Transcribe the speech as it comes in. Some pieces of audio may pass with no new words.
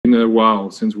been a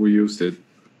while since we used it.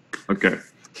 Okay.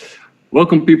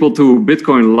 Welcome people to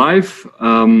Bitcoin Live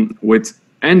with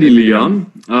Andy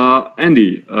Lian.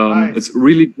 Andy, it's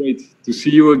really great to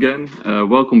see you again.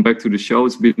 Welcome back to the show.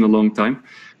 It's been a long time.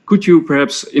 Could you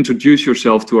perhaps introduce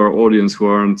yourself to our audience who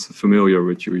aren't familiar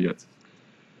with you yet?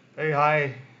 Hey,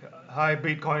 hi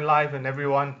Bitcoin Live and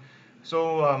everyone.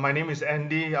 So my name is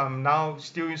Andy. I'm now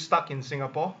still stuck in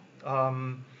Singapore.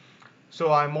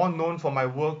 So I'm more known for my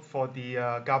work for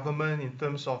the government in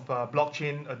terms of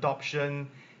blockchain adoption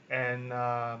and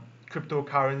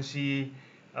cryptocurrency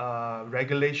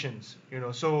regulations.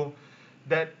 So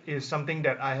that is something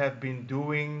that I have been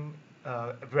doing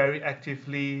very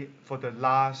actively for the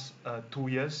last 2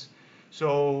 years.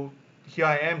 So here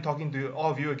I am talking to all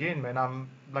of you again, man.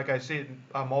 Like I said,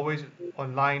 I'm always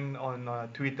online on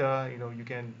Twitter. You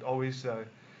can always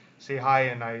say hi,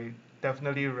 and I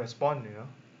definitely respond.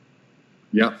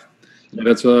 Yeah,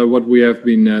 that's what we have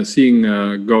been seeing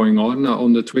going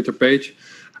on the Twitter page.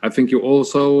 I think you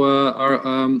also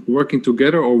are working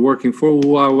together or working for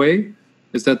Huawei.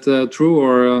 Is that true,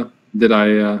 or did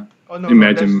I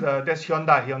imagine? No, that's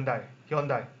Hyundai.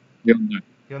 Yeah.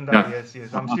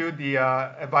 Yes. I'm still the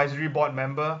advisory board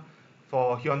member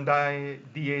for Hyundai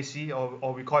DAC,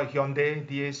 or we call it Hyundai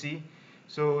DAC.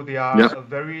 So they are a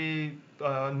very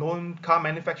known car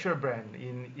manufacturer brand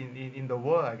in the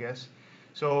world, I guess.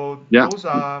 So those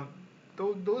are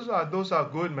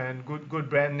good, man. Good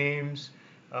brand names,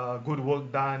 good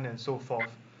work done, and so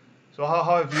forth. So how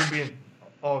have you been,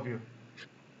 all of you?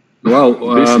 Well,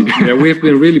 yeah, we've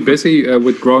been really busy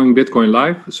with growing Bitcoin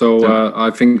Live. So I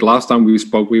think last time we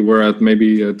spoke, we were at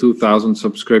maybe 2,000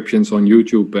 subscriptions on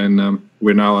YouTube, and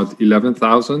we're now at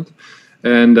 11,000.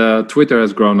 And Twitter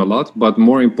has grown a lot. But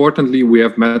more importantly, we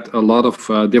have met a lot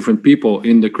of different people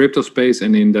in the crypto space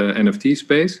and in the NFT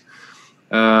space.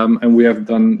 And we have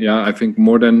done, I think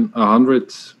more than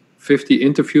 150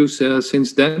 interviews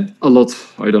since then. A lot,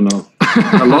 I don't know.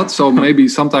 A lot, so maybe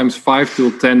sometimes 5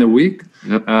 to 10 a week.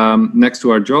 Next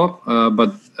to our job,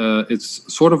 but it's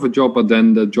sort of a job, but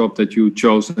then the job that you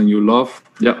chose and you love.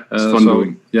 Yeah, it's fun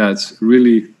doing. Yeah, it's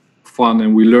really fun,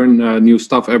 and we learn new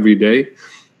stuff every day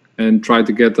and try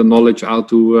to get the knowledge out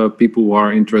to people who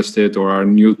are interested or are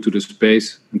new to the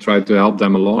space and try to help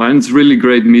them along. And it's really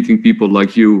great meeting people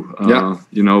like you,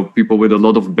 people with a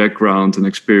lot of background and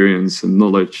experience and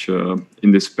knowledge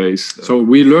in this space. So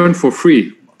we learn for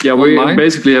free. Yeah, we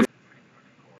basically have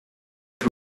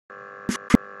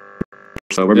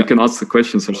where we can ask the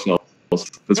questions ourselves.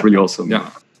 That's really awesome. Yeah.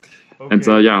 Okay. And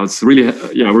it's really,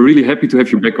 we're really happy to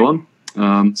have you back on.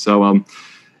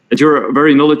 And you're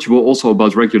very knowledgeable also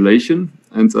about regulation.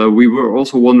 And we were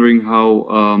also wondering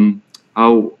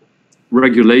how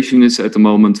regulation is at the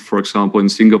moment, for example, in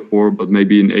Singapore, but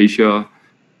maybe in Asia,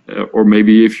 or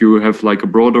maybe if you have like a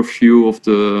broader view of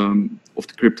the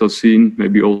crypto scene,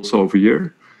 maybe also over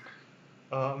here.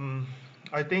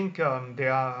 I think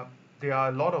there are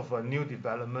a lot of new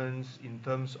developments in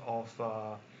terms of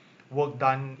work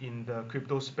done in the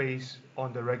crypto space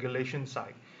on the regulation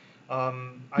side.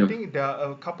 I think there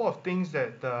are a couple of things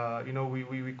that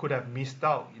we could have missed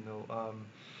out.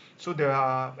 So there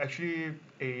are actually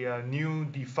a new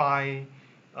Defi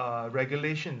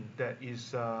regulation that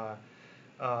is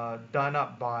done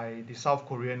up by the South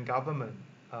Korean government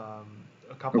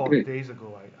a couple of days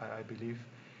ago, I believe.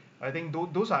 I think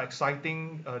those are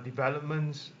exciting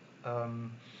developments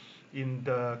in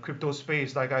the crypto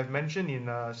space. Like I've mentioned in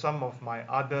some of my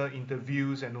other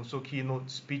interviews and also keynote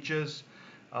speeches,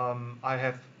 I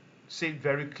have said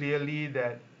very clearly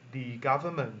that the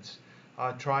governments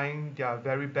are trying their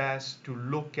very best to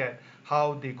look at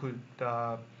how they could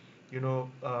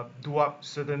do up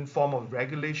certain form of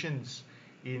regulations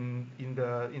in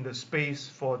the space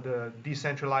for the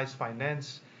decentralized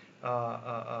finance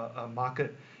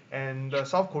market. And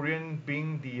South Korean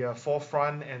being the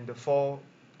forefront and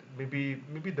maybe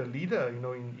the leader,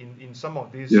 in some of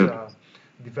this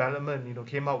development,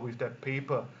 came out with that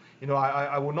paper.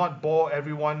 I will not bore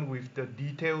everyone with the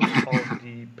details of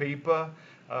the paper.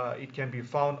 It can be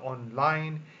found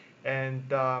online.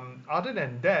 And other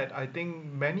than that, I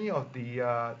think many of the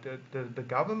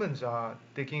governments are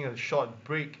taking a short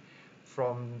break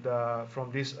from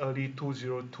this early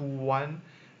 2021.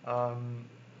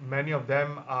 Many of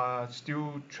them are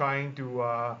still trying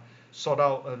to sort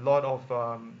out a lot of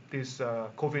these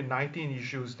COVID-19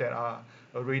 issues that are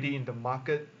already in the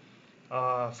market.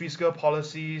 Fiscal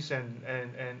policies and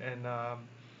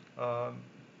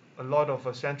a lot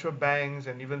of central banks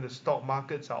and even the stock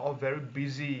markets are all very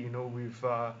busy, with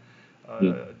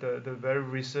the very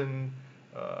recent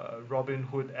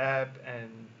Robinhood app and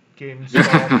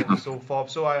GameStop and so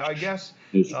forth. So I guess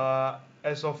Yes.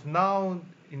 as of now,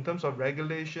 in terms of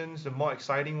regulations, the more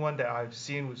exciting one that I've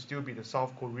seen would still be the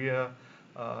South Korea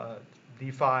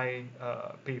DeFi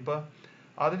paper.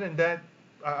 Other than that,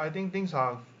 I think things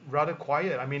are rather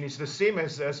quiet. I mean, it's the same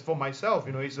as for myself.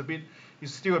 You know, it's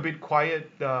still a bit quiet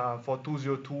for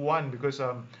 2021 because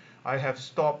I have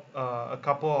stopped a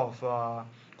couple of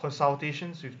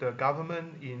consultations with the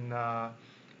government in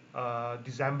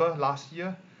December last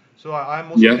year. So I'm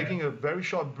also taking a very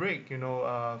short break, you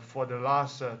know, for the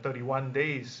last 31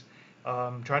 days,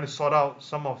 trying to sort out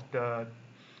some of the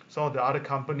other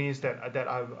companies that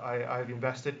I've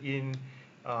invested in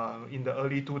the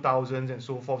early 2000s and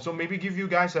so forth. So maybe give you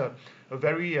guys a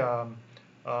very a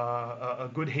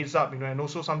good heads up, you know, and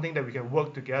also something that we can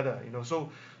work together, you know. So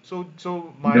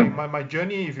my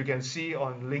journey, if you can see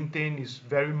on LinkedIn, is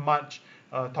very much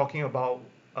talking about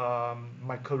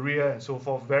my career and so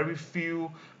forth. Very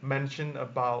few mention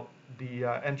about the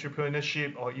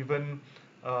entrepreneurship or even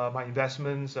my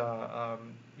investments,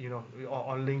 you know,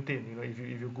 on LinkedIn, you know, if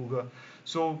you Google.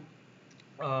 So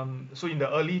in the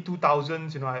early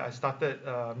 2000s, you know, I started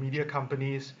media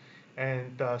companies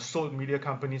and sold media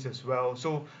companies as well.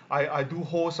 So I do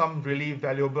hold some really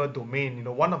valuable domain. You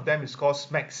know, one of them is called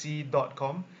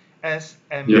smexy.com,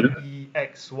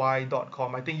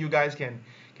 smexy.com. I think you guys can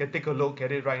take a look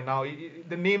at it right now.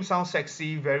 The name sounds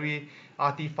sexy, very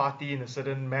arty-farty in a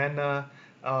certain manner.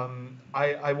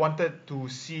 I wanted to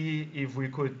see if we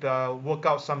could work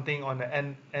out something on the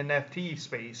NFT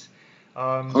space.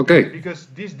 Because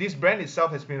this brand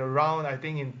itself has been around, I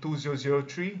think, in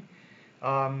 2003.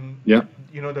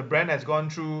 You know, the brand has gone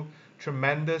through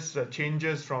tremendous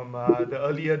changes from the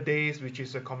earlier days, which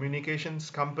is a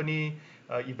communications company,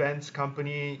 events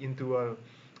company, into a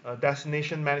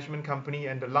destination management company,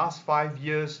 and the last 5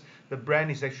 years the brand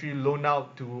is actually loaned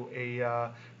out to a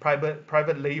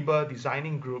private label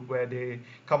designing group where they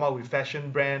come out with fashion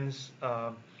brands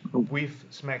with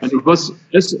Smexy. And it was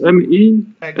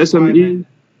SMEXY.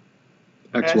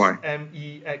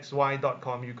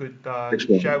 SMEXY.com. You could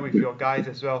share with your guys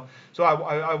as well. So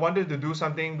I wanted to do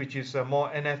something which is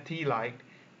more NFT like.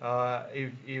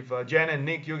 If Jen and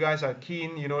Nick, you guys are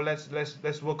keen, you know, let's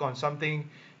work on something,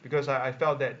 because I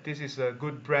felt that this is a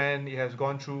good brand. It has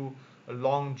gone through a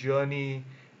long journey,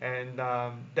 and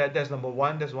that's number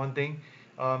one. That's one thing.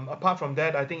 Apart from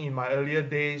that, I think in my earlier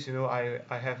days, you know,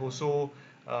 I have also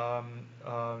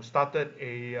started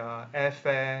a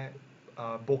airfare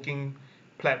booking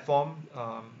platform,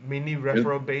 mainly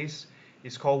referral based.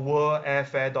 It's called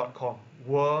worldairfare.com.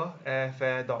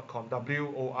 Worldairfare.com.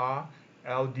 WORLDAIRFARE.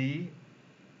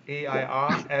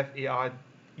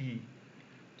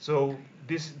 So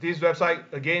this website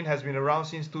again has been around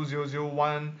since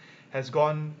 2001, has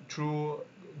gone through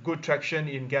good traction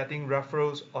in getting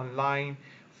referrals online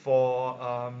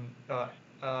for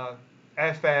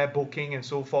airfare booking and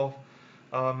so forth.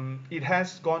 It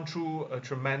has gone through a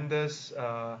tremendous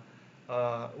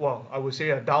well, I would say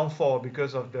a downfall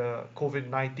because of the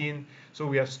COVID-19. So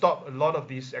we have stopped a lot of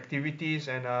these activities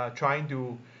and trying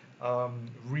to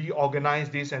reorganize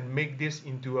this and make this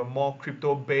into a more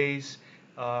crypto-based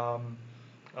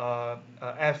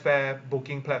airfare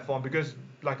booking platform. Because,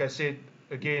 like I said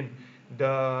again,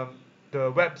 the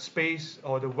web space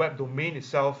or the web domain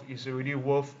itself is already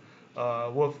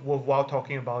worthwhile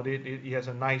talking about it. It has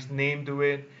a nice name to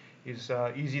it. It's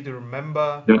easy to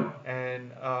remember,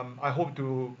 and I hope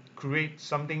to create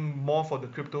something more for the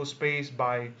crypto space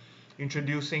by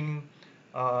introducing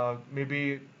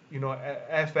maybe, you know,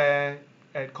 airfare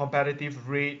at competitive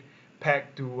rate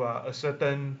pegged to a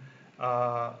certain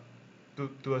to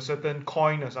a certain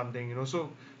coin or something, you know. So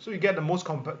you get the most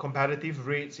competitive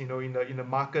rates, you know, in the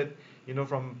market, you know,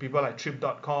 from people like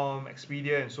Trip.com,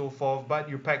 Expedia, and so forth. But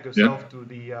you peg yourself to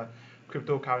the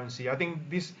cryptocurrency. I think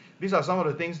these are some of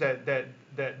the things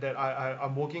that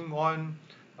I'm working on.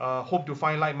 Hope to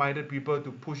find like-minded people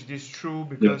to push this through,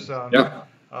 because I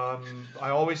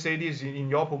always say this in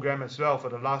your program as well for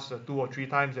the last 2 or 3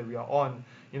 times that we are on.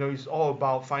 You know, it's all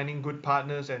about finding good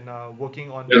partners and working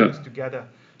on things together.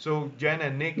 So Jen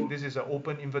and Nick, this is an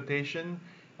open invitation.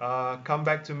 Come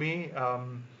back to me.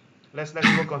 Let's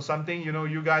work on something. You know,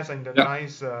 you guys are in the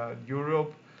nice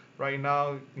Europe right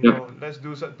now. You know, let's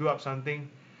do up something.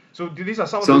 So these are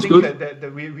some of the things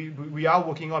that we are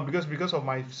working on, because of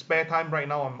my spare time right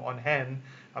now I'm on hand.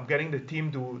 I'm getting the team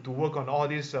to work on all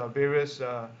these various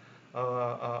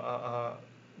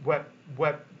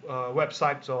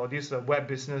websites or this web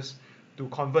business, to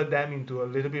convert them into a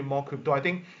little bit more crypto.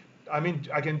 I mean,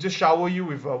 I can just shower you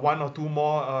with 1 or 2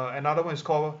 more. Another one is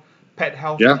called Pet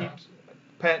Health Tips.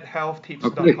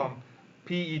 PetHealthTips.com.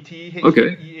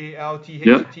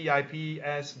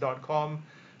 PETHEALTHTIPS.com.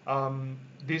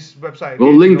 This website.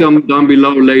 We'll link them down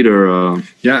below later.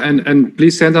 Yeah, and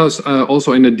please send us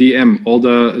also in a DM all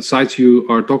the sites you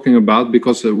are talking about,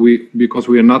 because we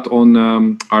are not on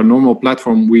our normal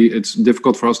platform. It's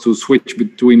difficult for us to switch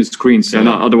between the screens. Yeah,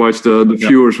 no, otherwise the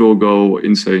viewers will go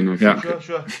insane. I think. Yeah,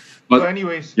 sure. But so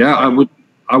anyways, yeah,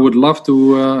 I would love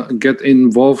to get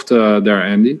involved there,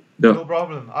 Andy. Yeah. No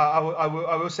problem. I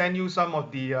will send you some of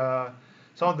the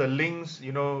links,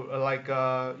 like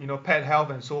pet health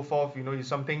and so forth. Is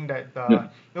something that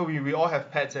we all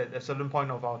have pets at a certain point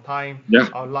of our time,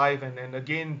 our life, and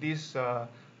again, this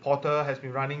portal has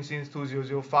been running since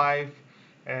 2005,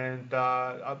 and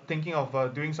I'm thinking of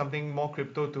doing something more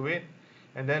crypto to it.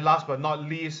 And then last but not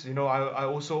least, I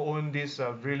also own this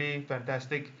really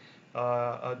fantastic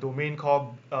domain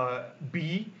called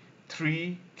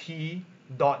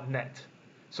b3t.net.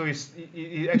 So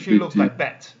it actually looks like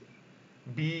bat.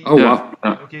 Wow.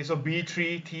 Okay, so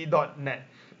b3t.net.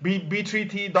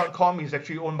 b3t.com is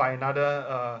actually owned by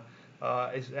another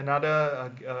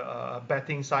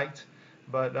betting site,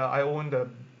 but I own the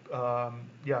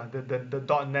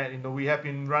 .net. We have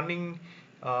been running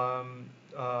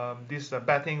this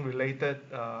betting related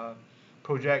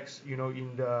projects in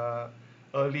the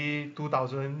early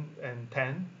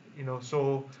 2010.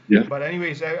 So but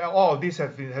anyways, all of these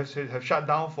have shut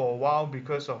down for a while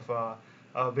because of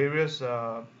various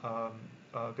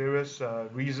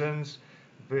reasons,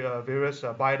 various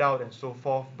buy out and so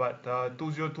forth. But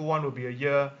 2021 will be a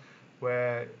year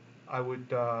where I would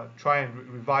try and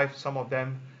revive some of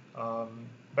them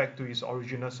back to its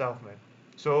original self, man.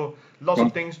 So lots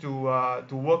of things to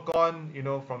work on,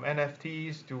 from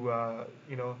NFTs to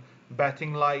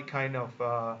betting like kind of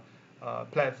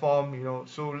platform,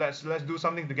 so let's do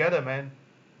something together, man.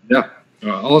 Yeah,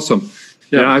 awesome.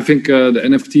 Yeah, I think the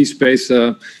NFT space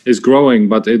is growing,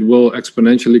 but it will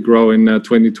exponentially grow in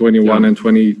 2021 and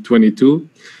 2022.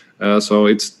 So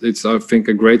it's I think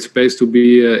a great space to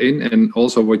be in, and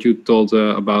also what you told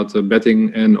about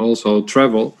betting and also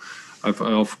travel.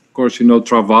 Of course,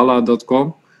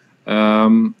 Travala.com.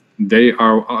 They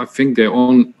are, I think they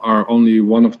are only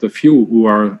one of the few who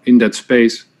are in that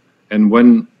space. And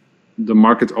when the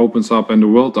market opens up and the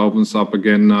world opens up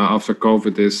again after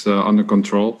COVID is under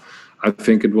control, I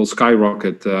think it will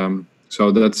skyrocket.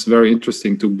 So that's very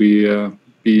interesting to be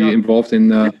involved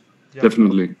in.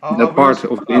 Definitely. I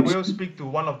will speak to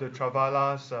one of the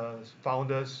Travala's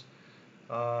founders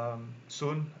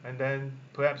soon, and then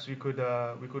perhaps we could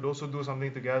also do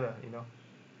something together.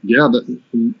 Yeah,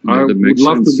 I would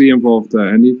love to be involved,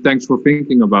 Andy. Thanks for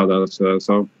thinking about us.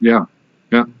 So yeah.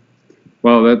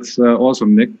 Well, that's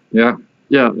awesome, Nick. Yeah.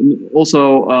 And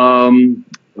also,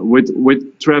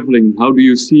 with traveling, how do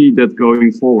you see that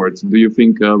going forward? Do you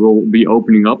think we'll be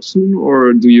opening up soon,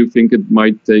 or do you think it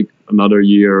might take another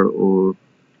year or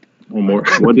more?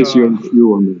 What is your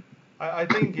view on that? I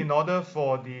think in order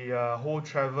for the whole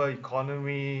travel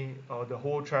economy or the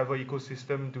whole travel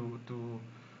ecosystem to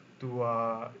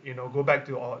go back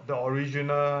to the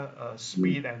original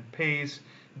speed and pace,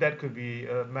 that could be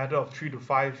a matter of 3 to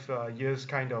 5 years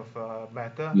kind of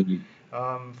matter.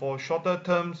 For shorter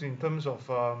terms, in terms of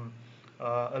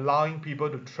allowing people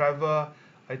to travel,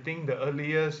 I think the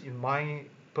earliest, in my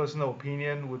personal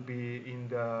opinion, would be in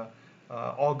the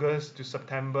August to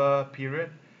September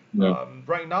period.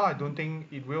 Right now, I don't think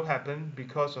it will happen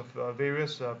because of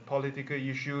various political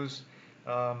issues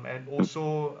and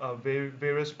also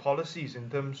various policies in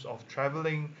terms of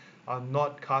traveling are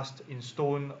not cast in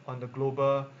stone on the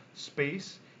global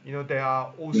space. There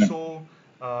are also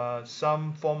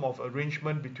some form of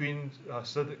arrangement between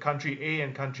certain country A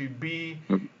and country B,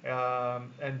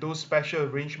 and those special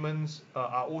arrangements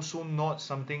are also not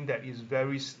something that is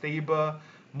very stable.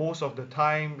 Most of the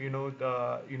time, when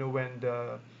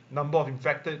the number of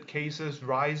infected cases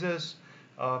rises,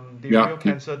 they will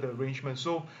cancel the arrangement.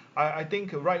 So I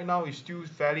think right now it's still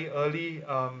fairly early.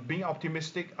 Being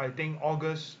optimistic, I think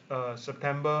August,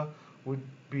 September would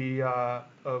be a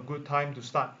good time to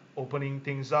start opening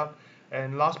things up.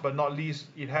 And last but not least,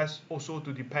 it has also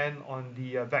to depend on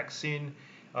the vaccine.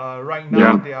 Right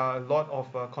now, there are a lot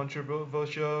of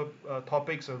controversial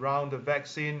topics around the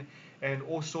vaccine and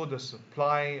also the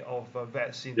supply of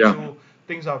vaccine. So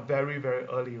things are very, very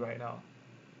early right now.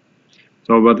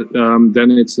 So, but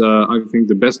then it's, I think,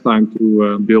 the best time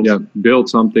to build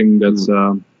something that's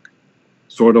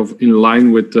sort of in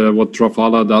line with what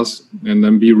Travala does, and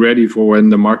then be ready for when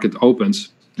the market opens.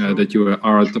 That you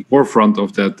are at the forefront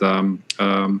of that,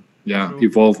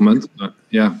 evolvement.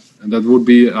 And that would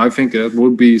be, I think, that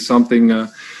would be something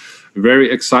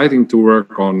very exciting to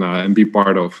work on and be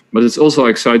part of. But it's also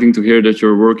exciting to hear that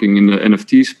you're working in the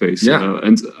NFT space. Yeah.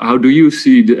 And how do you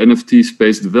see the NFT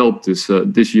space develop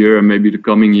this year and maybe the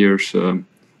coming years?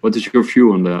 What is your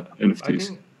view on the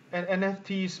NFTs? I think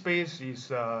NFT space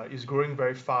is growing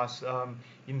very fast.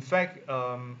 In fact,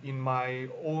 in my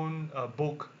own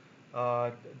book,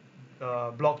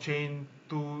 Blockchain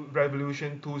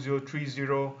Revolution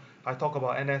 2030, I talk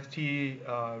about NFT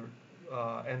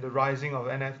and the rising of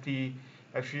NFT.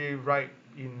 Actually, right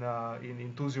in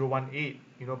 2018,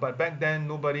 But back then,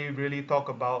 nobody really talked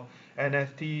about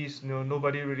NFTs.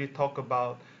 Nobody really talked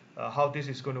about how this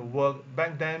is going to work.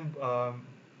 Back then,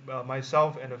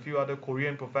 myself and a few other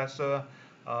Korean professors,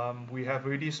 we have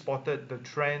already spotted the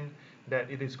trend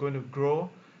that it is going to grow.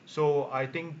 So I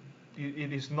think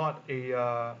it is not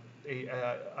anything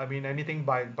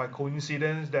by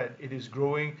coincidence that it is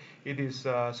growing. It is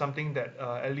something that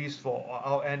at least for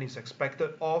our end is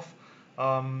expected of.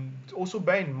 Also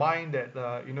bear in mind that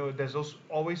there's also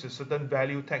always a certain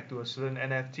value tag to a certain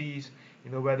NFTs.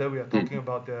 Whether we are talking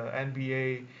about the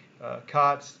NBA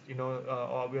cards,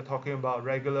 or we are talking about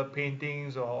regular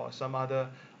paintings or some other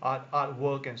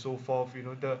artwork and so forth.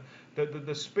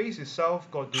 The space itself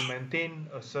got to maintain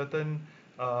a certain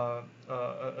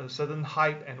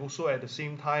hype, and also at the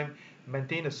same time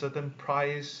maintain a certain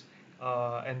price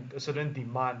and a certain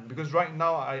demand. Because right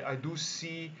now I do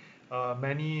see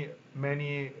many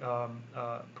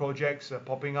projects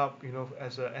popping up,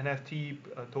 as a NFT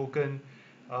token.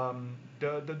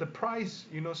 The price,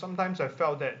 sometimes I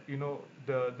felt that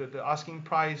the asking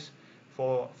price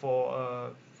for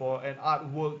an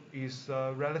artwork is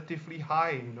relatively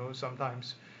high,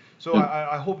 sometimes. So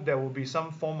I hope there will be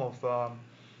some form of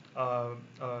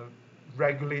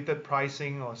regulated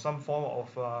pricing, or some form of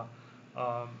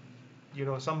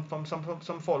some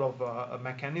sort of a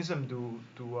mechanism to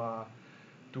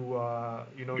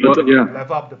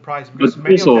level up the price, because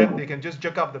many of them, they can just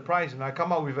jack up the price, and I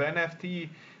come out with an NFT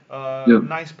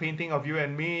nice painting of you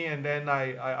and me, and then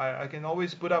I can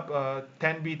always put up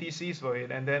 10 BTCs for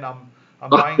it, and then I'm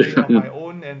buying it on my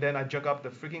own, and then I jack up the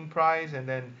freaking price, and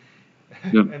then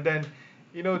and then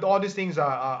all these things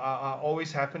are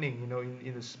always happening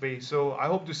in the space. So I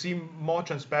hope to see more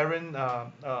transparent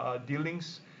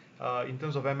dealings in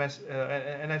terms of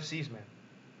NFCs, man.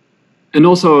 And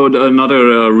also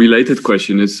another related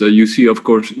question is, you see, of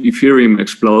course, Ethereum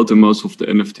explode, and most of the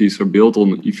NFTs are built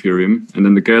on Ethereum, and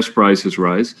then the gas prices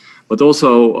rise. But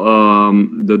also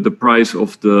the price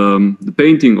of the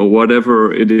painting or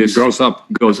whatever it is goes up.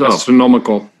 Astronomical.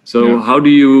 Astronomical. So how do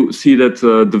you see that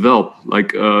develop?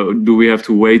 Like, do we have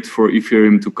to wait for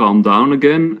Ethereum to calm down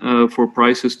again for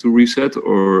prices to reset,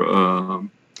 or?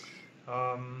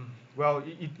 Well,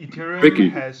 Ethereum Tricky.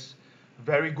 has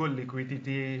very good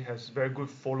liquidity, has very good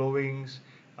followings,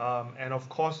 and of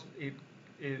course it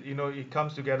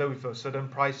comes together with a certain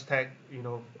price tag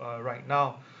right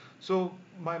now. So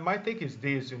my take is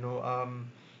this,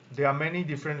 there are many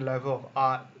different level of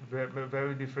art,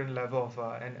 very different level of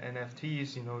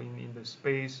NFTs in the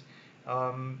space.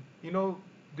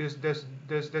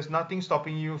 There's nothing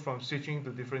stopping you from switching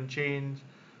to different chains,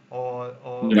 or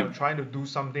trying to do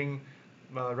something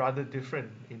rather different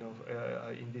in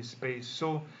this space.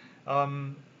 So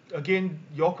again,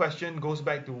 your question goes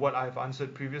back to what I've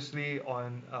answered previously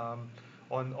on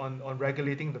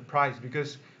regulating the price,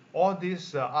 because all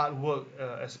this artwork,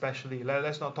 especially,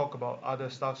 let's not talk about other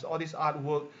stuff, all this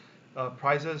artwork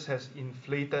prices has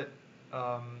inflated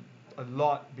a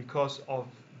lot because of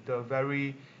the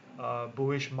very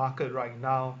bullish market right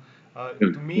now.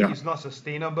 To me, it's not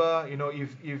sustainable. If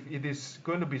it is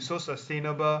going to be so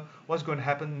sustainable, what's going to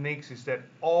happen next is that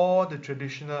all the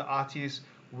traditional artists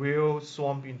will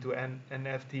swamp into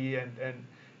NFT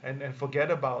and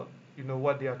forget about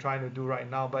what they are trying to do right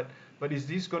now. But is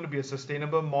this going to be a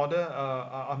sustainable model?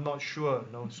 I'm not sure.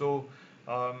 So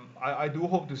I do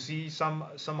hope to see some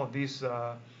of these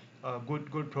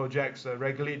good projects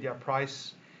regulate their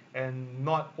price and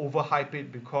not overhype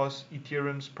it because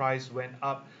Ethereum's price went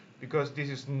up, because this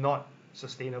is not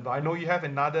sustainable. I know you have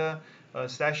another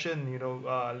session,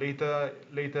 later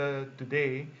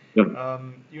today.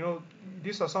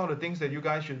 These are some of the things that you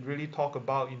guys should really talk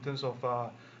about in terms of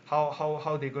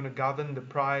how they're going to govern the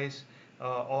price,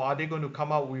 or are they going to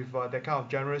come out with that kind of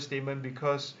general statement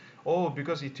because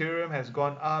Ethereum has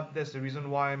gone up, that's the reason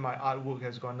why my artwork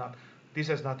has gone up. This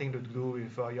has nothing to do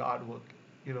with your artwork.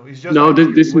 It's just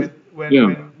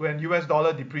when US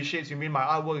dollar depreciates, you mean my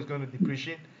artwork is going to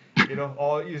depreciate?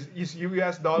 Or is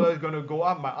US dollar is going to go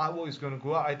up, my artwork is going to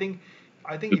go up? I think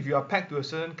if you are pegged to a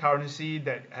certain currency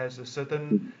that has a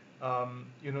certain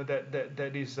you know,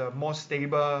 that is more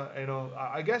stable, you know,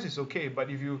 I guess it's okay. But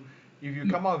if you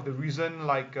come out with the reason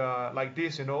like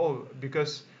this, you know, oh,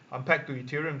 because I'm pegged to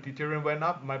Ethereum went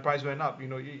up, my price went up, you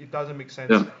know, it doesn't make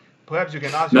sense. Yeah. Perhaps you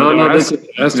can ask. No, there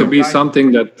has to be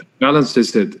something that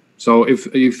balances it. So if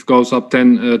it goes up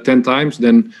 10 times,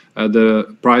 then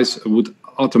the price would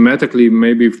automatically,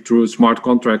 maybe through a smart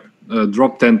contract,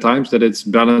 drop 10 times, that it's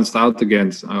balanced out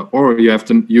again. Or you have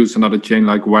to use another chain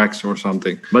like Wax or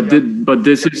something. But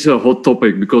this is a hot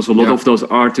topic, because a lot of those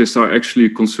artists are actually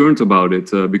concerned about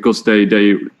it, because they,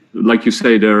 like you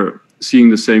say, they're seeing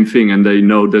the same thing, and they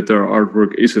know that their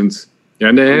artwork isn't. Yeah,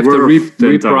 and they have to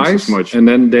reprice, and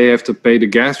then they have to pay the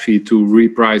gas fee to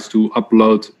reprice, to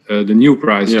upload the new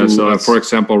price to, for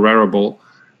example, Rarible,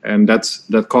 and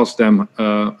that costs them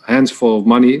hands full of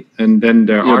money, and then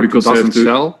their art doesn't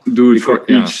sell. Do it for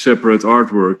each separate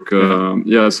artwork.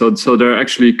 So they're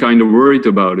actually kind of worried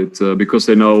about it, because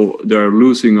they know they're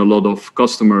losing a lot of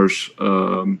customers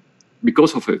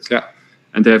because of it. Yeah.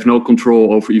 And they have no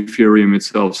control over Ethereum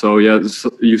itself. So yeah,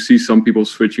 you see some people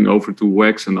switching over to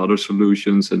Wax and other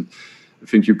solutions, and I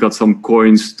think you've got some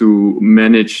coins to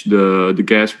manage the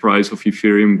gas price of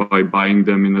Ethereum by buying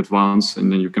them in advance, and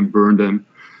then you can burn them.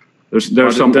 There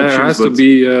has to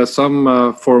be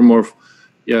some form of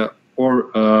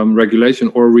regulation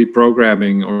or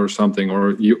reprogramming or something,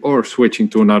 or switching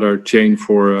to another chain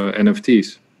for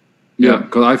NFTs. Yeah,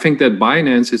 because I think that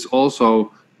Binance is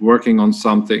also working on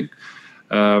something.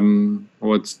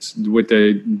 What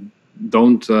they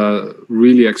don't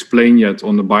really explain yet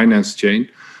on the Binance chain,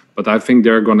 but I think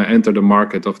they're going to enter the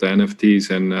market of the NFTs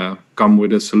and come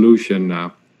with a solution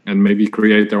and maybe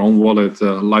create their own wallet,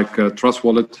 like Trust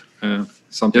Wallet,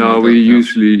 something. Yeah, like we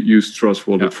usually use Trust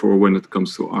Wallet for when it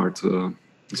comes to art.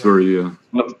 It's very.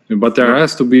 But there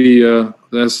has to be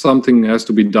something has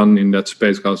to be done in that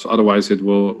space, because otherwise it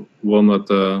will not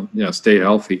stay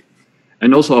healthy.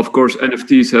 And also, of course,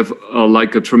 NFTs have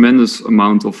like a tremendous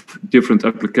amount of different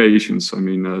applications. I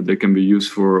mean, they can be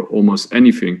used for almost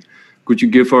anything. Could you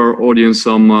give our audience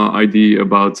some idea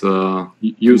about where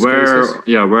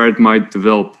it might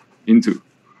develop into?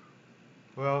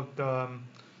 Well,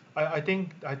 I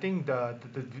think the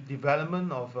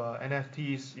development of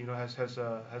NFTs, you know, has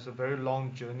a very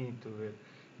long journey to it.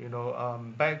 You know,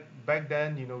 back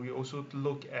then, you know, we also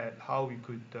look at how we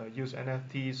could use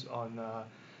NFTs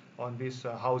on these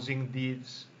housing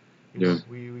deeds. You know,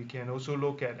 we can also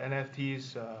look at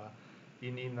NFTs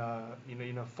in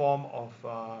a form of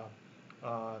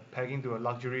pegging to a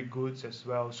luxury goods as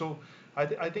well. So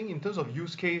I think in terms of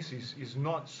use case is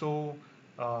not so.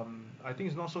 I think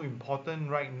it's not so important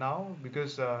right now,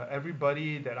 because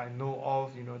everybody that I know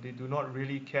of, you know, they do not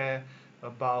really care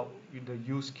about the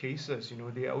use cases. You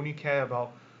know, they only care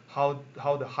about how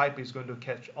the hype is going to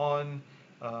catch on.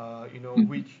 You know,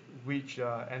 which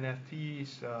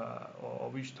NFTs or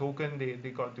which token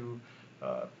they got to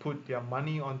put their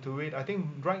money onto it. I think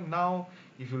right now,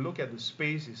 if you look at the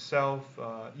space itself,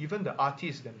 even the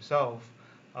artists themselves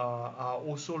are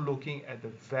also looking at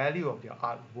the value of their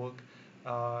artwork,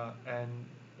 and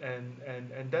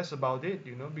that's about it,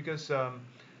 you know, because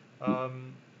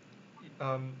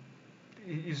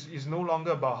it's no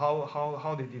longer about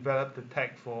how they develop the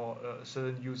tech for a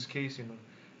certain use case, you know.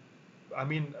 I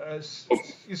mean,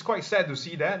 it's quite sad to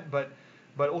see that, but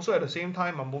also at the same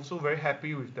time, I'm also very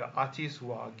happy with the artists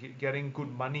who are getting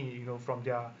good money, you know, from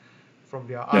their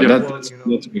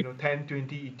artwork, you know, 10,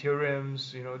 20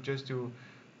 Ethereums, you know, just to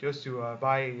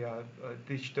buy a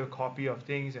digital copy of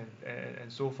things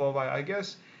and so forth. I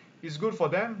guess it's good for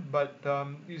them, but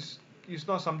it's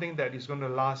not something that is going to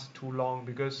last too long,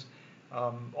 because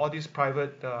all these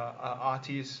private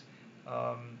artists,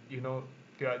 you know,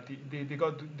 they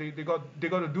got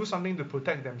to do something to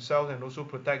protect themselves and also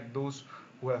protect those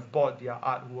who have bought their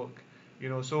artwork, you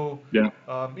know. So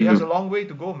it has a long way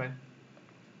to go, man.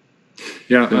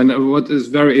 Yeah, and what is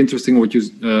very interesting what you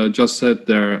just said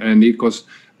there, Andy, because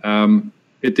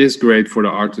it is great for the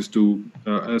artists to,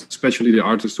 especially the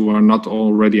artists who are not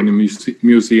already in a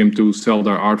museum, to sell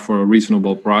their art for a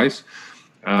reasonable price.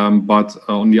 But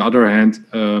on the other hand,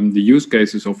 the use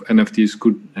cases of NFTs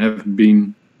could have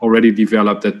been already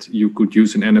developed, that you could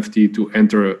use an NFT to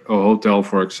enter a hotel,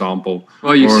 for example.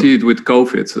 Well, you see it with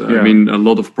COVID. I mean, a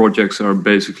lot of projects are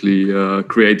basically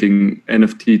creating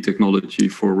NFT technology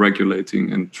for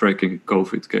regulating and tracking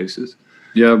COVID cases.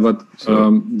 Yeah, but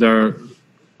there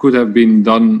could have been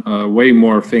done way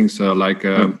more things, like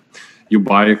you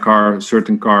buy a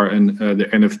certain car, and the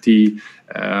NFT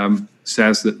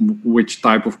says that which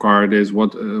type of car it is,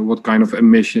 what kind of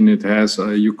emission it has.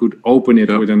 You could open it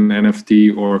with an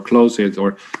NFT or close it,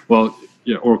 or, well,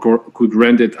 yeah, or could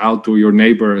rent it out to your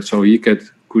neighbor so he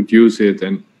could use it,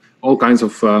 and all kinds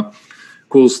of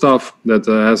cool stuff that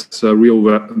has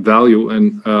real value.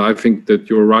 And I think that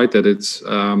you're right that it's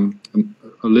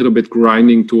a little bit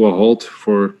grinding to a halt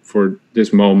for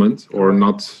this moment, or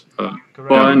not.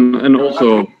 Well, and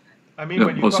also, I mean,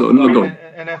 when you talk about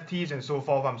NFTs and so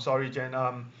forth, I'm sorry, Jen.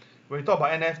 When you talk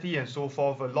about NFT and so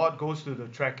forth, a lot goes to the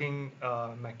tracking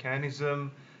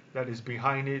mechanism that is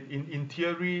behind it. In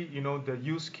theory, you know, the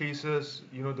use cases,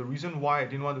 you know, the reason why I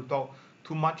didn't want to talk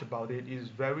too much about it is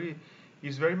very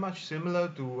much similar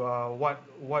to what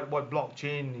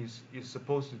blockchain is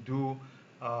supposed to do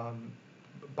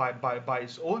by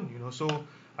its own, you know. So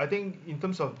I think in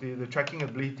terms of the tracking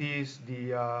abilities,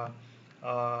 the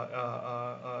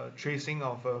tracing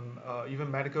of even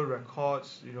medical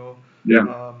records, you know,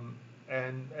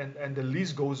 and the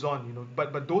list goes on, you know.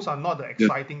 But those are not the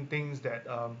exciting things that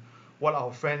what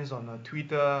our friends on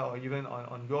Twitter or even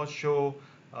on your show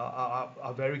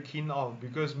are very keen of,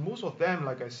 because most of them,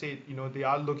 like I said, you know, they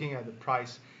are looking at the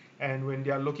price, and when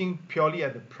they are looking purely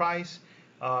at the price,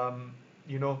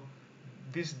 you know,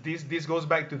 this goes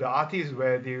back to the artists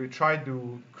where they try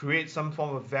to create some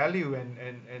form of value,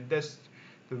 and that's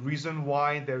the reason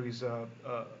why there is a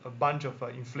bunch of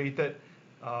inflated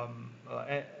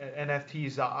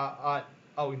NFTs are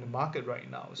out in the market right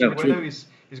now. So whether it's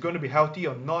going to be healthy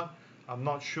or not, I'm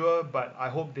not sure, but I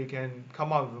hope they can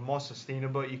come out with a more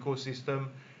sustainable ecosystem.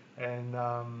 And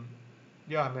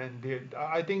yeah, man,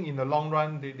 I think in the long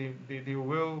run they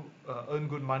will earn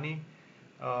good money.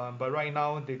 But right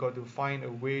now they got to find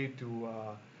a way to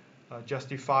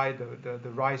justify the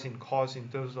rise in cost in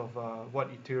terms of what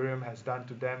Ethereum has done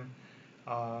to them,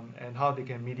 and how they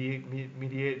can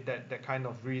mediate that kind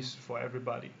of risk for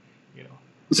everybody, you know.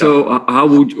 So how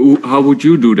would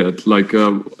you do that? Like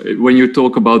when you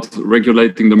talk about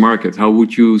regulating the market, how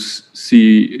would you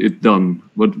see it done?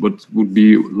 What would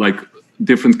be like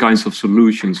different kinds of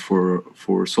solutions for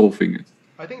solving it?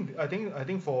 I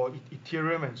think for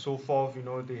Ethereum and so forth, you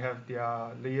know, they have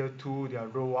their layer 2, their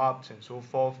roll ups and so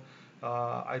forth.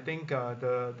 I think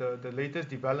the latest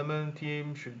development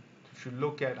team should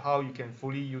look at how you can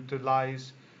fully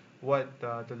utilize what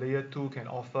the layer 2 can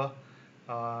offer.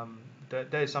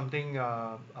 That is something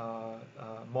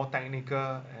more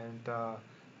technical, and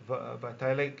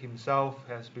Vitalik himself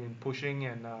has been pushing,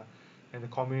 and the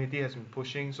community has been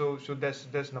pushing. So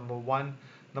that's number one.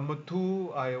 Number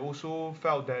two, I also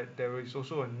felt that there is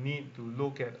also a need to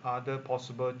look at other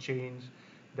possible chains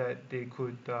that they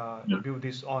could build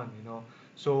this on, you know.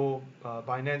 So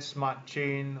Binance Smart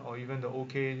Chain, or even the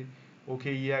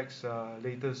OKEX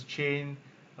latest chain,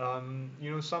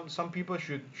 you know, some people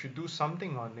should do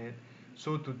something on it,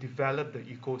 so to develop the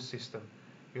ecosystem,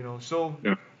 you know. So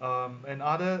and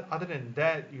other than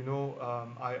that, you know,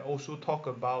 I also talk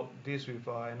about this with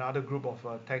another group of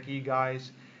techie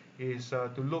guys, is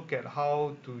to look at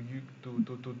how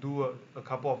to do a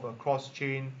couple of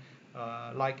cross-chain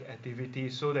like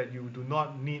activities, so that you do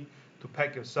not need to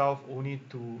peg yourself only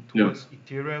towards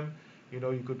Ethereum. You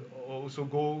know, you could also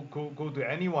go to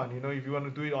anyone. You know, if you want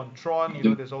to do it on Tron, you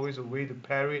know, there's always a way to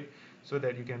pair it so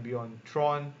that you can be on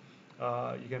Tron,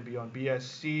 you can be on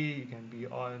BSC, you can be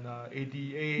on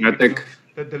ADA. You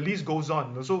know, the list goes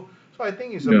on. So I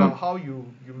think it's about how you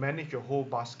manage your whole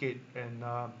basket,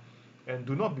 and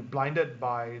do not be blinded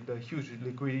by the huge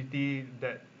liquidity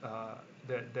that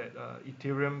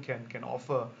Ethereum can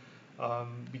offer,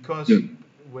 because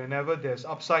whenever there's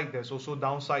upside, there's also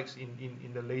downsides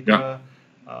in the later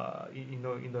in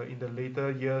the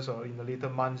later years, or in the later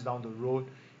months down the road.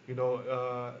 You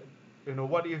know,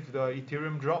 what if the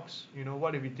Ethereum drops? You know,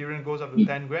 what if Ethereum goes up to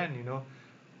 10 grand? You know,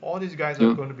 all these guys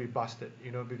are going to be busted,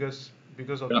 you know, because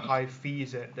of the high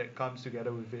fees that comes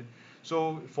together with it.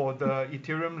 So for the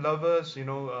Ethereum lovers, you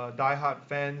know, diehard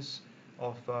fans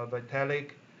of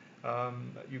Vitalik,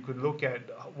 you could look at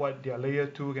what their layer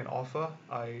 2 can offer.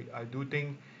 I do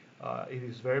think it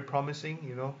is very promising,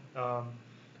 you know.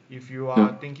 If you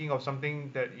are thinking of something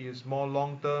that is more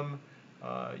long term,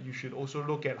 you should also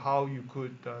look at how you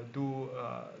could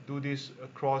do this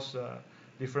across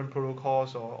different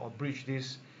protocols, or bridge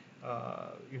this,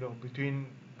 you know, between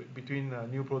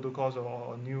new protocols,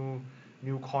 or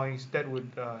new coins that would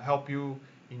help you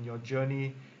in your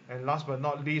journey. And last but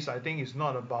not least, I think it's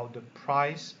not about the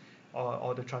price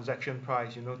or the transaction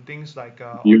price. You know, things like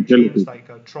on chains like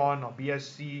Tron or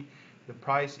BSC, the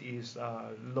price is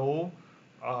low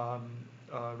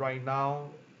right now.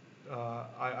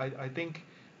 I think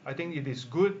it is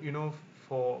good, you know,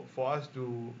 for us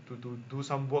to do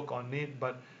some work on it,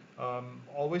 but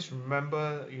always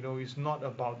remember, you know, it's not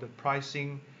about the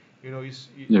pricing,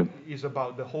 is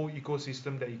about the whole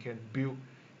ecosystem that you can build,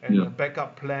 and a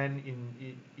backup plan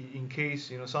in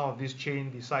case some of this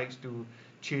chain decides to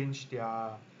change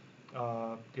their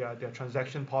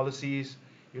transaction policies.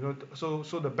 So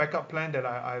the backup plan that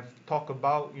I've talked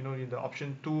about in the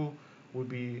option 2 would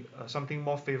be something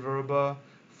more favorable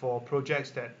for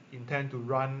projects that intend to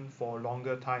run for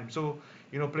longer time. So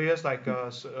players like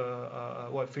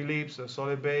Philips,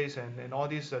 Solibase, and all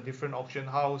these different auction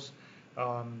house,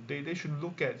 they should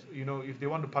look at, if they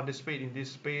want to participate in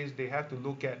this space, they have to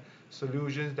look at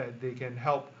solutions that they can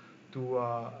help to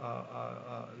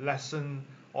lessen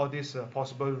all this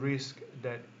possible risk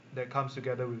that comes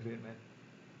together with it, man.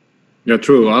 Yeah,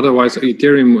 true. Otherwise,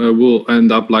 Ethereum will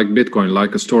end up like Bitcoin,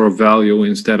 like a store of value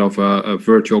instead of a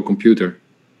virtual computer.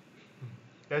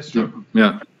 That's true.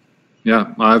 Yeah.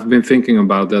 I've been thinking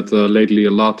about that lately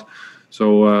a lot.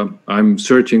 So I'm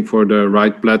searching for the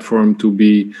right platform to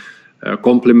be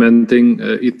complementing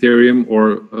Ethereum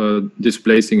or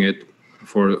displacing it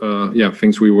for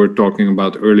things we were talking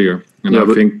about earlier. And I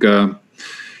think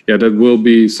that will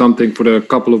be something for the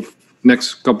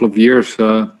next couple of years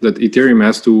that Ethereum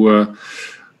has to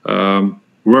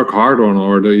work hard on,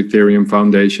 or the Ethereum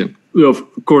Foundation. Yeah, of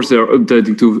course, they're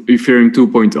updating to Ethereum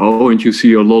 2.0, and you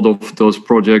see a lot of those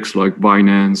projects like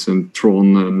Binance and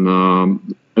Tron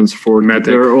and so forth.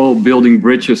 They're all building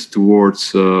bridges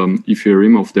towards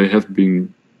Ethereum, or they have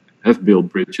built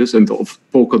bridges, and of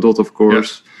Polkadot, of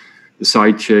course, the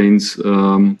side chains.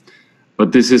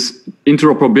 But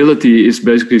interoperability is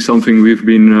basically something we've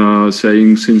been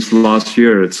saying since last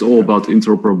year. It's all about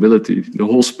interoperability. The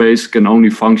whole space can only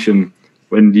function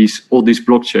when all these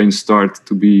blockchains start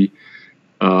to be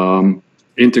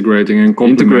integrating and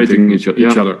complementing each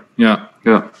other. Yeah.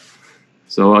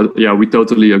 So we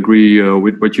totally agree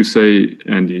with what you say,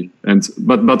 Andy.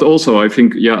 But also I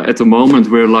think at the moment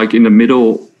we're like in the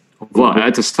middle,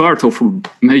 at the start of a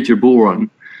major bull run.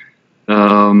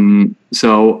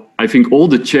 So I think all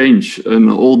the change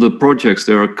and all the projects,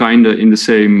 they are kind of in the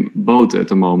same boat at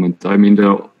the moment. I mean,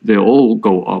 they all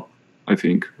go up, I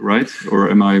think, right? Or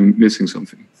am I missing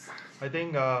something? I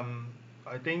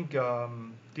think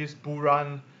this bull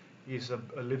run is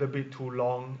a little bit too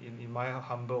long, in my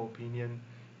humble opinion.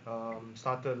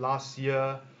 Started last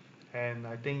year, and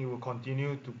I think it will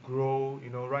continue to grow.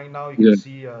 Right now you can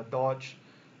see Dodge,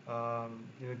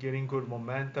 gaining good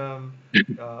momentum.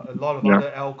 A lot of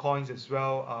other altcoins as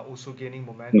well are also gaining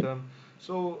momentum.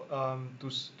 So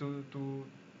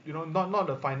not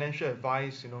a financial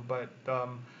advice, but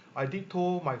I did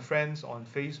told my friends on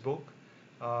Facebook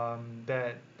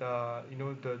that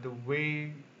the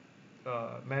way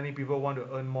many people want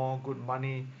to earn more good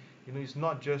money, it's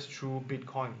not just through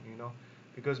Bitcoin,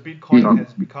 because Bitcoin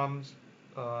has become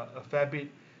a fair bit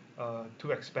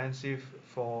too expensive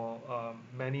for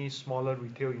many smaller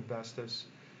retail investors.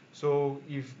 So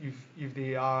if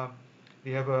they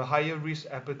have a higher risk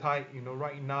appetite,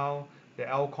 right now the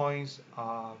altcoins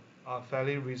are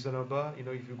fairly reasonable.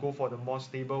 If you go for the more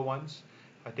stable ones,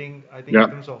 I think in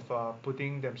terms of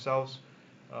putting themselves,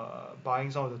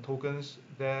 buying some of the tokens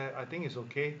there, I think it's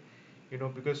okay.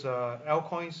 Because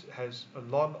altcoins has a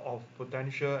lot of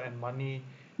potential and money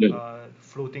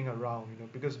floating around.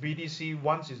 Because BTC,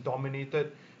 once is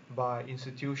dominated by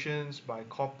institutions, by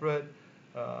corporate,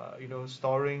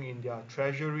 storing in their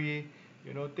treasury,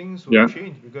 things will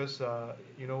change, because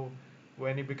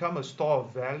when it becomes a store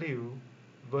of value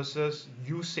versus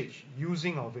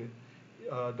using of it,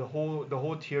 the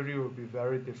whole theory will be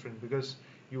very different, because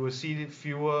you will see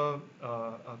fewer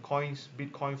coins,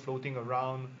 Bitcoin floating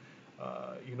around.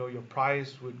 Your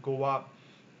price would go up,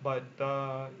 but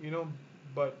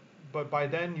but by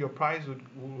then your price would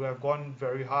have gone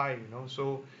very high.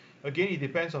 So again, it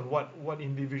depends on what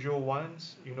individual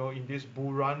wants. In this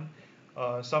bull run,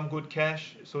 some good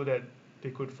cash so that they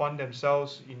could fund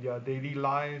themselves in their daily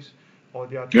lives, or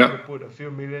they are trying to put a few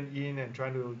million in and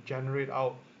trying to generate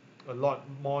out a lot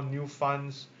more new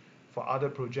funds for other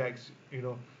projects.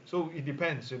 So it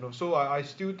depends. So I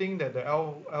still think that the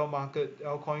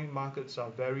altcoin markets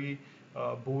are very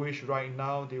bullish right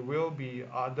now. There will be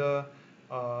other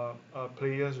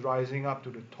players rising up to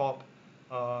the top,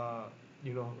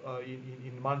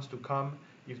 in months to come,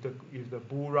 if the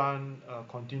bull run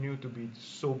continue to be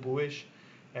so bullish.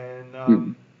 And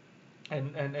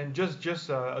just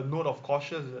a note of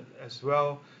caution as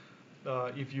well.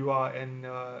 If you are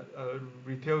a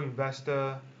retail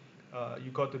investor,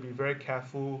 you got to be very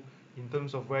careful in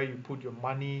terms of where you put your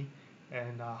money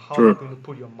and how you're going to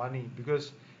put your money,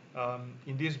 because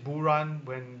in this bull run,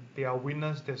 when there are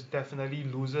winners, there's definitely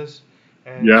losers.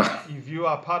 And if you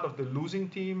are part of the losing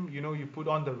team, you put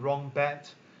on the wrong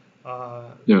bet,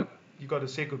 to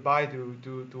say goodbye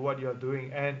to what you're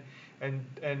doing. And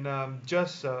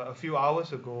just a few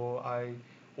hours ago, I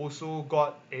also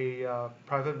got a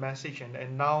private message,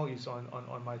 and now it's on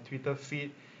my Twitter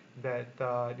feed that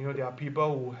there are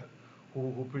people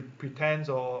who pretends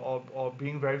or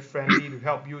being very friendly to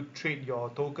help you trade your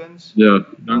tokens.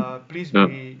 Please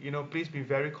be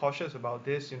very cautious about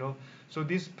this. So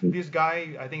this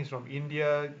guy, I think, is from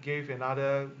India, gave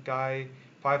another guy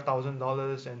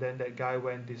 $5,000, and then that guy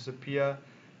went disappear.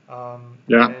 I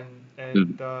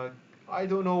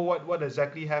don't know what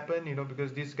exactly happened,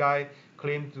 because this guy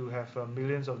claimed to have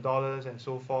millions of dollars and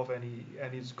so forth, and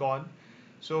he's gone.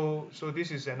 So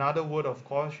this is another word of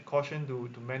caution to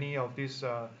many of these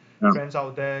friends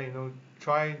out there.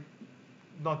 Try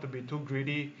not to be too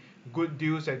greedy. Good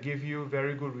deals that give you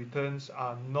very good returns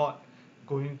are not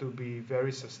going to be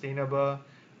very sustainable.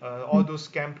 All those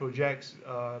scam projects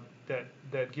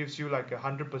that gives you like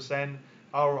 100%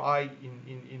 ROI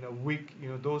in a week,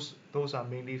 those are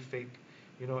mainly fake.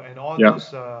 And all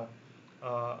those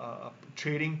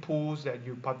trading pools that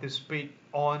you participate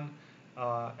on,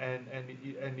 and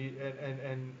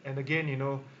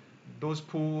again, those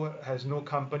pool has no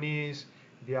companies.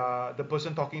 The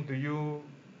person talking to you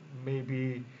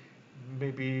maybe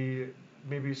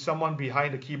someone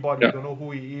behind the keyboard. You don't know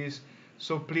who he is.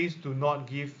 So please do not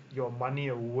give your money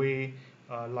away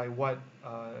like what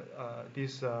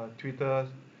this Twitter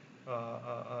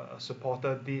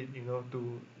supporter did,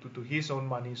 to his own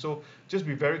money. So just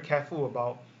be very careful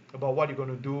about what you're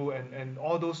going to do, and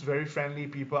all those very friendly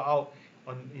people out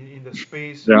in the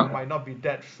space might not be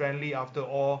that friendly after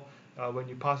all when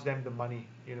you pass them the money.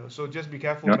 So just be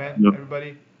careful, man.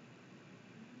 Everybody.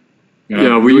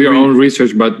 Do your own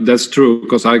research, but that's true,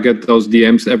 because I get those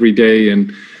DMs every day,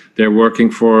 and they're working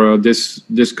for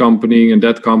this company and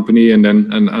that company, and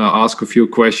I ask a few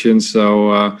questions.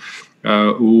 So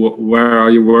where are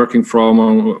you working from,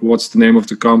 or what's the name of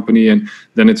the company, and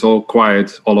then it's all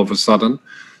quiet all of a sudden.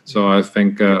 So I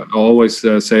think I always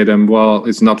say to them, well,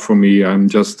 it's not for me, I'm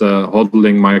just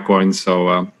hodling my coins,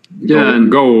 so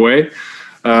go away.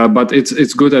 But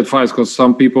it's good advice, because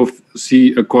some people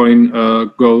see a coin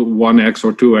go 1x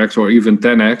or 2x or even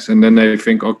 10x, and then they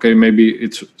think, okay, maybe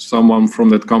it's someone from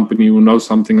that company who knows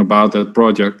something about that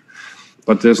project.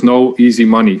 But there's no easy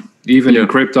money. Even in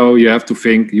crypto, you have to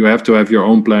think, you have to have your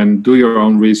own plan, do your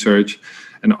own research,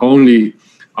 and only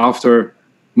after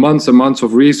months and months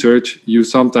of research, you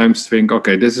sometimes think,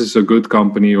 okay, this is a good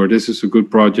company, or this is a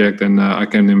good project, and I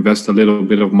can invest a little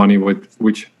bit of money,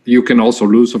 which you can also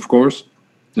lose, of course.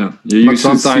 You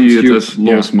sometimes see it as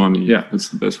lost money. That's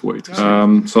the best way to say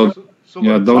it. So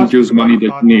don't use money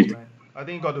that you need. Man. I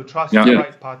think you got to trust the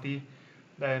right party,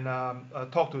 and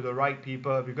talk to the right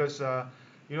people, because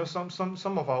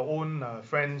some of our own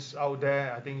friends out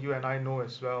there, I think you and I know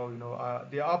as well,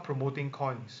 they are promoting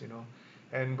coins,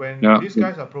 and when these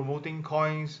guys are promoting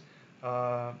coins,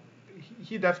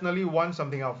 he definitely wants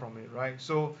something out from it, right?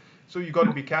 So you got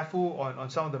to be careful on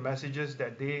some of the messages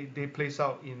that they place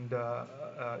out in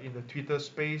the Twitter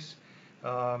space.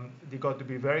 They got to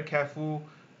be very careful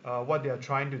what they are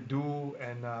trying to do,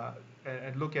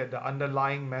 and look at the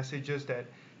underlying messages that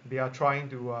they are trying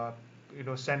to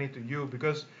send it to you,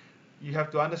 because you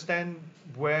have to understand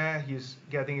where he's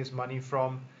getting his money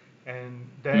from, and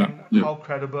then how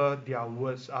credible their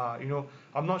words are.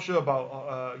 I'm not sure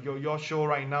about your show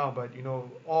right now, but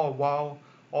all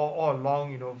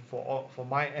along, for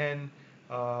my end,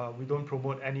 we don't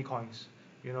promote any coins.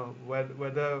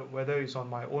 Whether it's on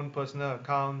my own personal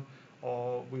account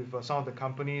or with some of the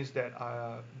companies that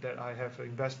I have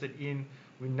invested in,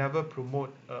 we never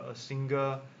promote a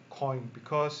single coin,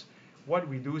 because what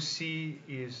we do see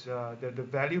is that the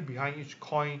value behind each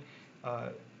coin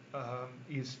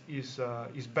is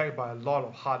backed by a lot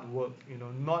of hard work.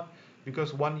 Not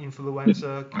because one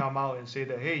influencer come out and say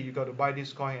that, hey, you got to buy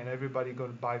this coin and everybody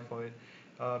going to buy for it.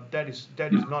 That is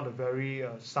not a very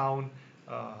sound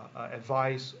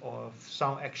advice or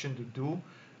sound action to do.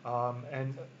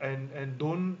 And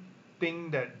don't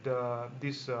think that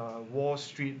this Wall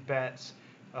Street bets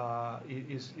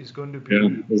is going to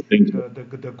be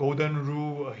the golden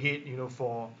rule ahead,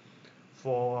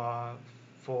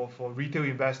 for retail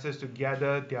investors to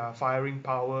gather their firing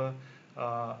power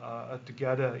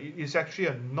together. It's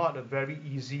actually not a very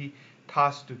easy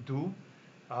task to do,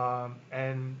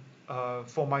 and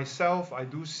for myself, I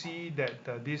do see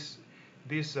that this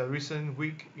recent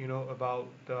week, about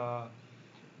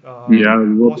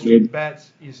Wall Street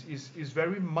bets is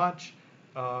very much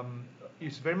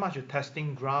a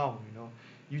testing ground.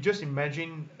 You just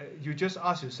imagine, you just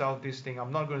ask yourself this thing.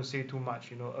 I'm not going to say too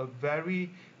much. A very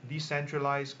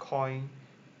decentralized coin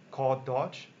called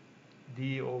Doge,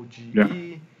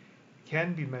 DOGE,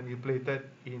 can be manipulated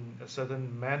in a certain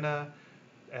manner,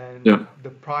 and the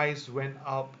price went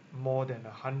up more than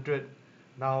 100,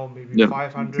 now maybe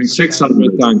 500%.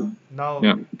 600 times. Now,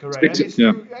 correct,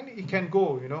 and it can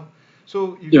go,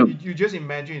 So you just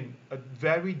imagine a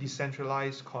very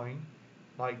decentralized coin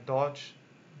like Doge,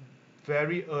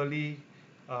 very early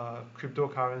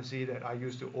cryptocurrency that I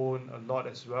used to own a lot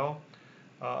as well.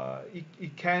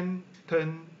 It can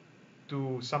turn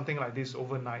to something like this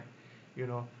overnight,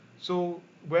 So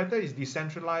whether it's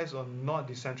decentralized or not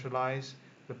decentralized,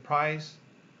 the price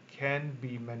can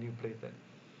be manipulated.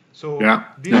 So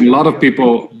and a lot of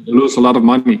people lose a lot of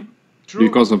money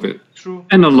because of it. True.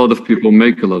 And a lot of people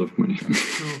make a lot of money.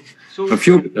 True. So a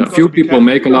few people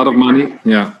make a lot of money.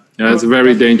 It's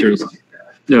very dangerous.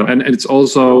 And it's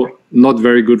also not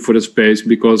very good for the space,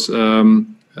 because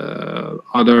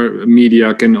other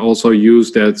media can also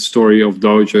use that story of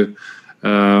Doge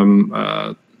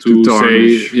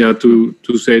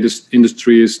to say this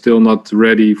industry is still not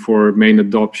ready for main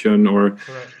adoption, or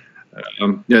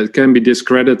it can be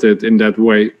discredited in that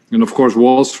way. And of course,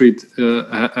 Wall Street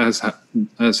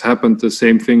has happened the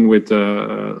same thing with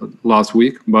last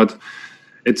week, but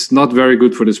it's not very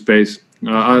good for the space.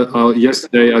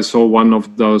 Yesterday, I saw one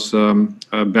of those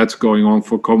bets going on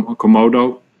for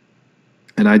Komodo,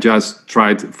 and I just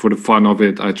tried for the fun of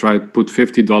it. I tried put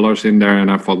 $50 in there, and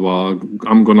I thought, well,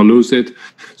 I'm gonna lose it.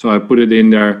 So I put it in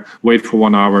there, wait for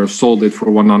 1 hour, sold it for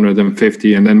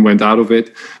 150, and then went out of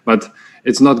it. But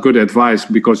it's not good advice,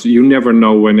 because you never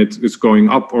know when it's going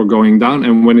up or going down.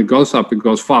 And when it goes up, it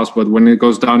goes fast, but when it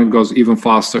goes down, it goes even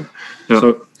faster.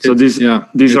 So these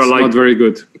are like not very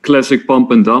good. Classic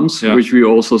pump and dumps, which we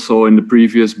also saw in the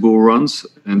previous bull runs.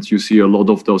 And you see a lot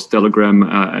of those Telegram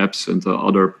apps and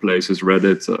other places,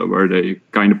 Reddit, where they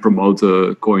kind of promote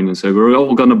a coin and say, we're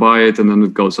all going to buy it. And then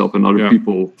it goes up, and other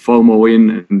people FOMO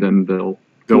in, and then they'll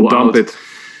dump it.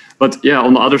 But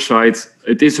on the other side,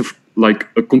 it is like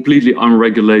a completely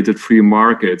unregulated free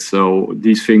market. So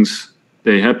these things,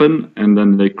 they happen and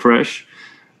then they crash.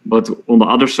 But on the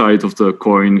other side of the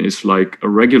coin is like a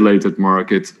regulated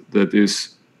market that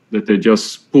they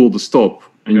just pull the stop,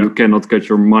 and you cannot get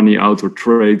your money out or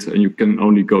trade, and you can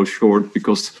only go short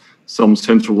because some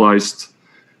centralized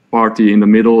party in the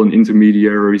middle, an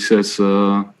intermediary, says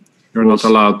you're not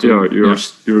allowed to.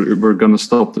 We're gonna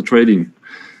stop the trading.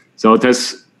 So it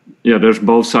has there's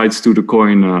both sides to the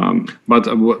coin. But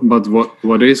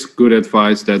what is good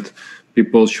advice, that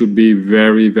people should be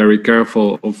very, very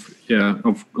careful of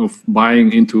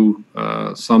buying into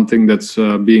something that's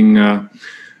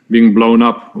being blown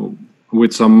up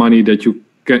with some money that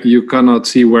you cannot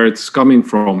see where it's coming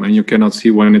from, and you cannot see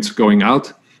when it's going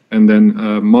out. And then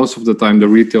most of the time, the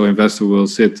retail investor will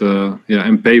sit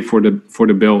and pay for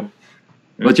the bill.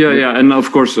 But and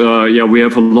of course, we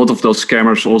have a lot of those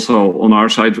scammers also on our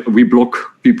side. We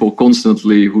block people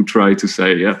constantly who try to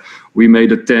say, we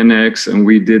made a 10x and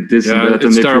we did this and that,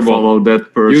 and if you follow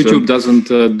that person. YouTube doesn't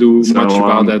do much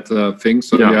about that thing,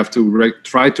 so you have to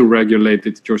try to regulate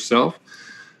it yourself.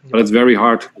 But it's very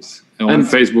hard on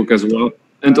Facebook as well.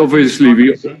 And obviously,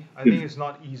 I think it's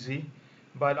not easy.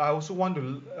 But I also want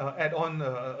to add on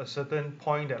a certain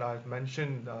point that I've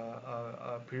mentioned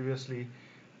previously.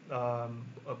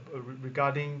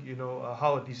 Regarding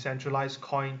how a decentralized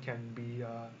coin can be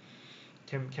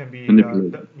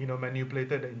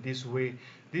manipulated in this way.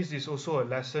 This is also a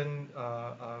lesson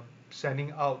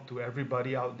sending out to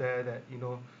everybody out there that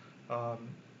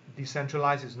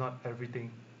decentralized is not everything.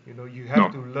 You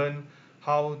have to learn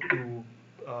how to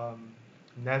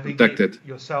navigate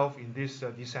yourself in this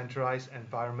decentralized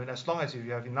environment. As long as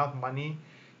you have enough money,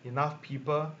 enough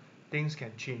people, things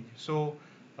can change. So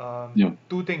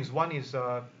two things. One is,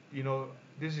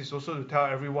 this is also to tell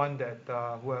everyone that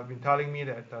who have been telling me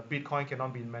that Bitcoin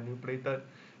cannot be manipulated.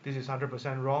 This is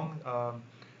 100% wrong,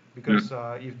 because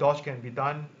if Doge can be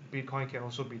done, Bitcoin can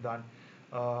also be done.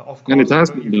 Of course,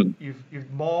 if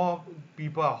more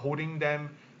people are holding them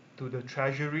to the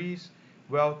treasuries,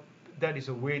 well, that is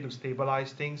a way to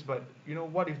stabilize things. But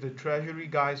what if the treasury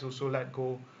guys also let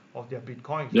go of their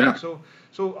Bitcoin? Right?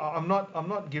 So I'm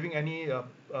not giving any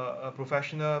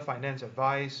professional finance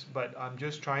advice, but I'm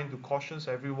just trying to caution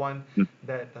everyone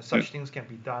that such things can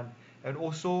be done. And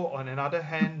also, on another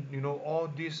hand, all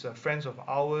these friends of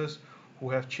ours who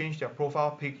have changed their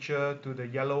profile picture to the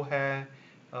yellow hair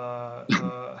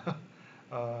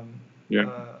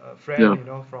friend,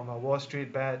 from Wall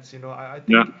Street Bets.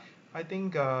 I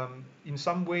think in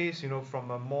some ways,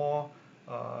 from a more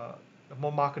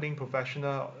marketing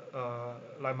professional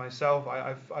like myself,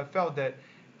 I felt that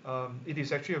it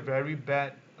is actually a very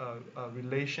bad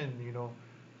relation,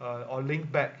 or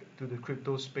link back to the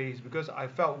crypto space, because I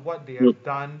felt what they have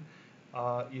done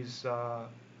is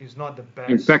not the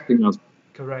best. Impacting us.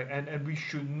 Correct, and we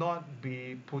should not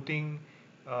be putting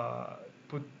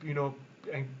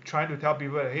and trying to tell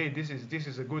people, hey, this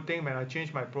is a good thing, man. I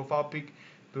changed my profile pic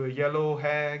to a yellow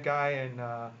hair guy,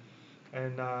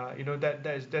 and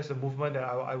that's the movement that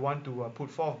I want to put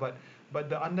forth. But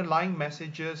the underlying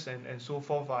messages and so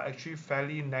forth are actually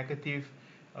fairly negative,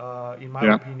 in my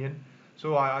opinion.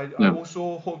 So I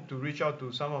also hope to reach out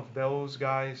to some of those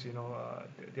guys.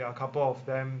 There are a couple of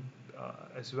them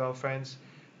as well, friends.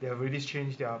 They have already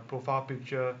changed their profile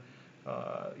picture,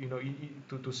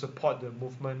 to support the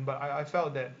movement. But I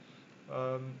felt that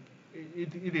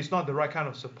it is not the right kind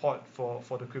of support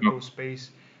for the crypto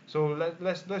space. So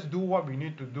let's do what we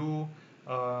need to do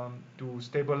to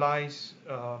stabilize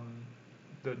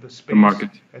the space, the market,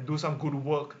 and do some good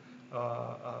work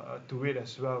to it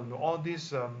as well. All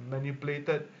these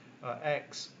manipulated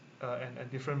acts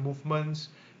and different movements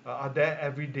are there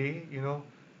every day.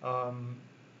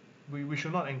 We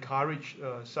should not encourage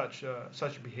such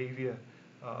behavior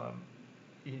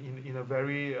in a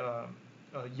very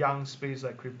young space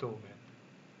like crypto, man.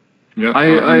 Yeah,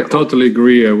 I totally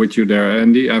agree with you there,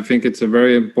 Andy. I think it's a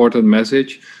very important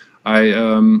message. I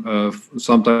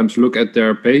sometimes look at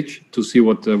their page to see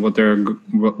what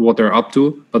they're up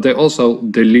to, but they also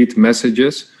delete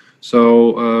messages.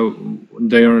 So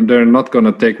they're not going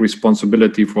to take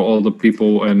responsibility for all the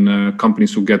people and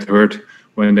companies who get hurt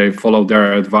when they follow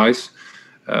their advice.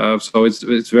 So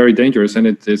it's very dangerous, and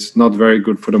it's not very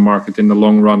good for the market in the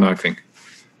long run, I think.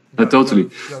 Totally.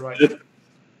 You're right.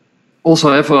 Also,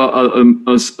 I have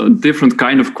a different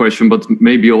kind of question, but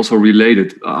maybe also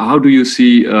related. How do you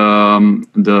see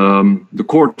the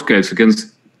court case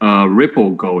against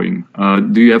Ripple going?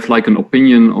 Do you have like an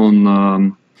opinion on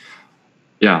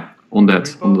that,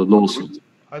 Ripple? on the lawsuit?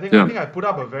 I think I put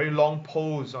up a very long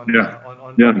post on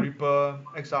Ripple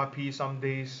XRP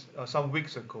some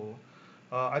weeks ago.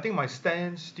 I think my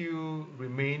stance still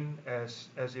remain as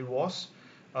it was.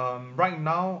 Right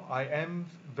now, I am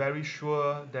very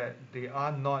sure that they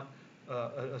are not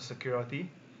a security.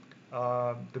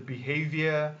 The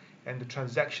behavior and the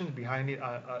transactions behind it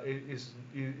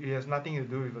it has nothing to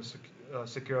do with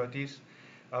securities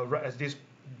at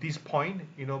this point.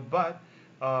 But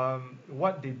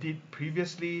what they did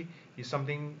previously is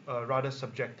something rather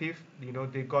subjective.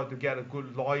 They got to get a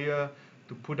good lawyer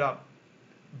to put up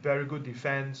very good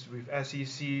defense with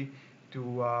SEC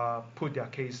to put their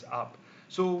case up.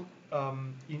 So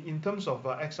in terms of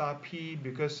XRP,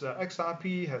 because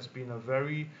XRP has been a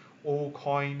very old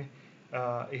coin,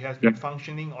 it has been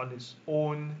functioning on its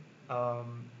own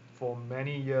for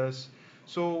many years.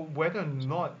 So whether or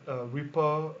not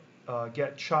Ripple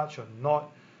get charged or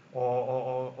not,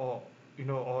 or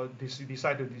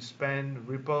decide to disband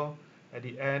Ripple at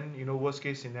the end, worst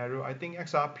case scenario, I think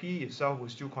XRP itself will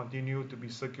still continue to be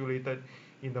circulated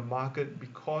in the market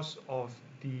because of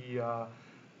the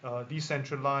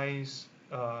decentralized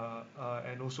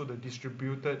and also the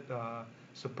distributed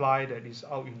supply that is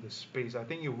out in the space. I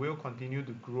think it will continue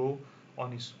to grow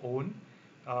on its own,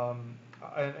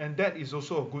 and that is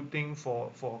also a good thing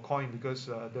for a coin, because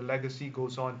the legacy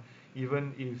goes on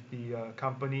even if the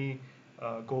company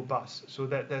go bust. So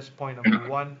that's point number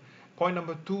one. Point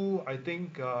number two, I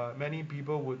think many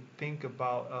people would think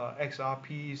about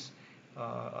XRP's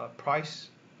price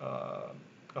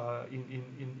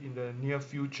in the near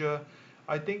future.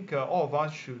 I think all of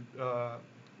us should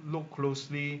look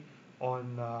closely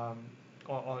on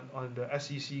the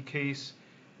SEC case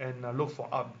and look for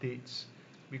updates,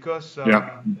 because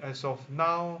as of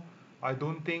now, I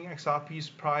don't think XRP's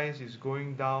price is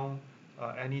going down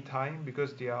anytime,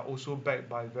 because they are also backed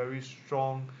by very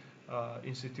strong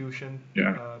institution,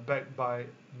 backed by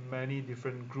many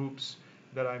different groups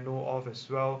that I know of as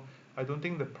well. I don't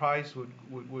think the price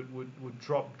would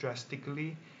drop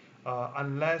drastically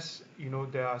unless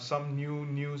there are some new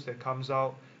news that comes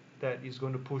out that is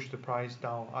going to push the price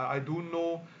down. I do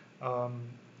know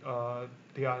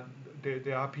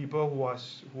there are people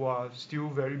who are still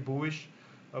very bullish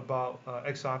about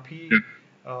XRP.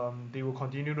 They will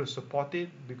continue to support it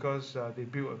because they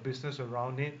build a business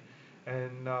around it,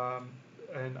 and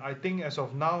I think as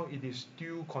of now it is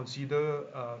still considered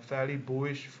fairly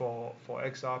bullish for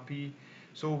XRP.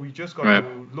 So we just got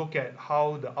to look at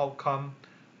how the outcome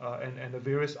and the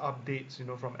various updates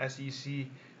from SEC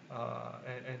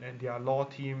and their law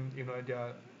team, and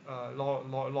their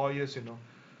lawyers.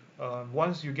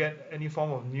 Once you get any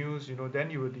form of news, then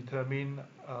you will determine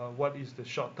what is the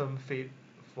short-term fate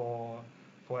for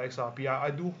XRP.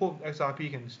 I do hope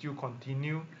XRP can still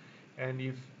continue And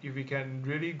if we can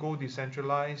really go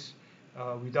decentralized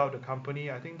without the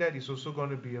company, I think that is also going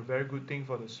to be a very good thing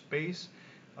for the space.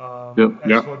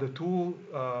 As for the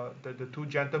two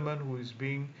gentlemen who is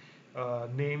being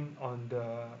named on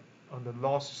the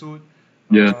lawsuit,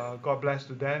 God bless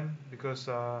to them, because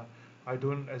I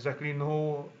don't exactly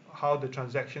know how the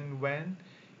transaction went,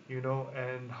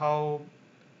 and how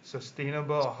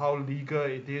sustainable or how legal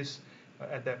it is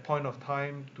at that point of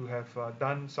time to have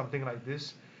done something like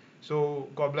this. So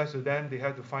God bless to them. They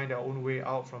have to find their own way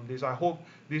out from this. I hope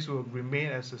this will remain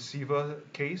as a civil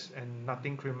case and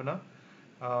nothing criminal.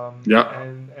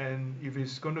 And if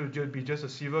it's going to be just a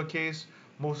civil case,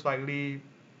 most likely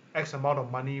X amount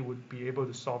of money would be able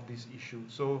to solve this issue.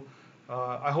 So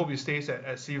I hope it stays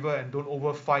at civil and don't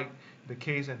overfight the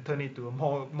case and turn it to a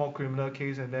more criminal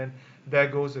case, and then there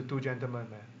goes the two gentlemen,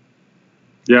 man.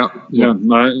 Yeah.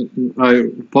 I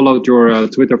followed your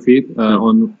Twitter feed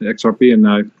on XRP,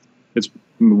 and it's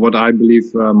what I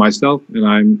believe myself, and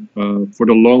I'm for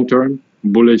the long term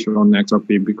bullish on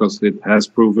XRP because it has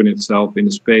proven itself in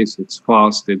the space. It's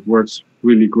fast, it works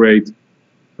really great.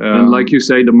 And like you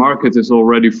say, the market is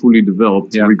already fully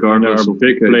developed, regardless of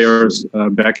big players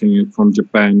backing it from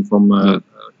Japan, from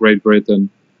Great Britain,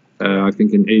 I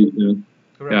think in Asia.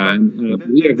 Correct. Yeah, and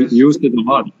we've used it a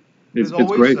lot. There's It's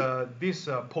always great. this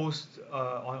post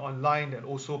online that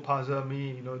also puzzled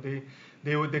me.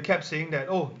 They kept saying that,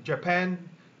 oh, Japan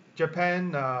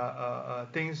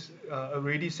things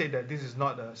already said that this is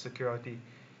not a security,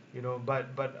 but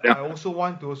I also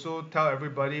want to also tell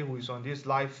everybody who is on this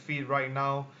live feed right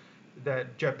now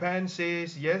that Japan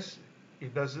says yes,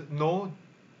 it doesn't, no,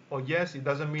 or yes, it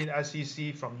doesn't mean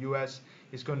SEC from US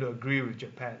is going to agree with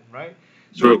Japan, right?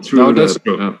 So that's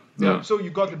true. So you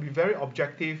got to be very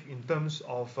objective in terms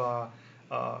of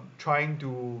trying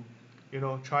to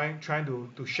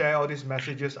share all these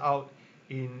messages out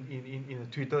in the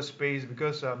Twitter space,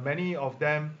 because many of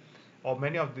them, or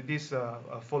many of these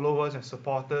followers and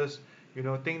supporters,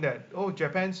 think that, oh,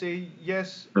 Japan say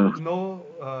yes, no,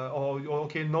 or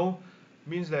okay, no,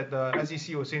 means that the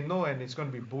SEC will say no and it's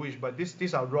going to be bullish. But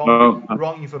these are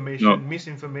wrong information,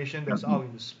 misinformation that's out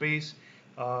in the space.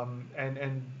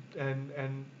 And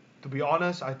to be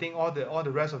honest, I think all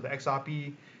the rest of the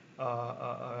XRP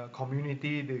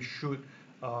community, they should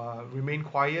remain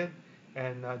quiet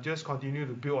and just continue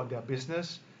to build on their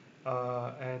business,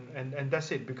 and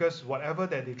that's it. Because whatever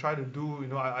that they try to do,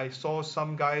 I saw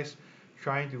some guys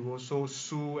trying to also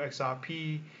sue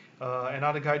XRP,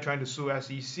 another guy trying to sue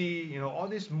SEC. All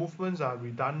these movements are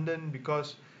redundant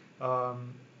because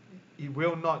it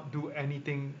will not do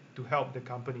anything to help the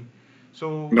company.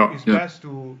 So it's best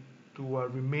to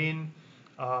remain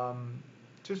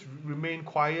just remain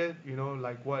quiet.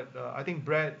 Like what I think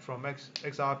Brad from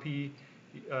XRP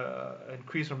and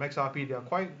Chris from XRP,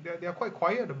 they are quite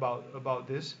quiet about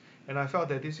this, and I felt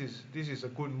that this is a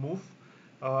good move.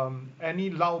 Any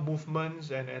loud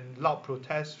movements and loud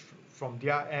protests from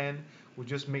their end would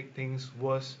just make things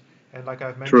worse. And like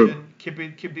I've mentioned, keep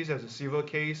this as a civil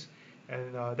case,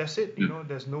 and that's it.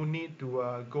 There's no need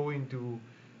to go into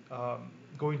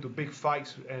big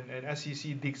fights, and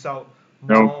SEC digs out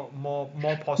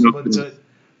more possible dirt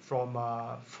from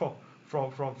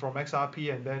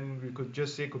XRP, and then we could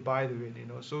just say goodbye to it.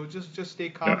 So just stay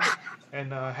calm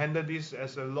and handle this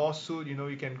as a lawsuit.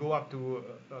 You can go up to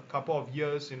a couple of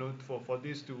years, for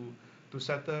this to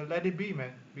settle. Let it be,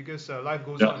 man, because life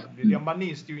goes on. Their money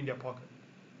is still in their pocket.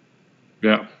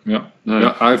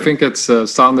 I think it's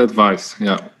sound advice.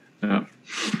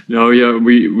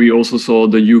 We also saw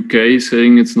the UK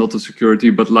saying it's not a security,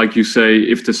 but like you say,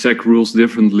 if the SEC rules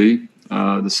differently,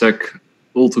 the SEC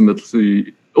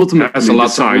ultimately has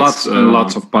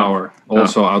lots of power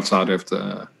also outside of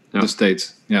the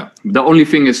States. The only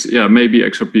thing is, maybe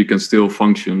XRP can still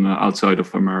function outside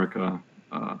of America.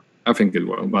 I think it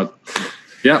will, but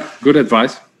good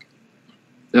advice.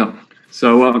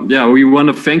 So we want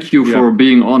to thank you for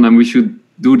being on, and we should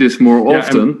do this more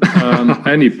often. And,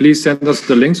 Andy, please send us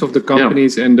the links of the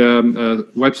companies and the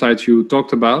websites you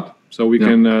talked about, so we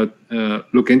can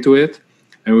look into it,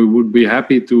 and we would be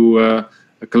happy to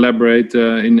collaborate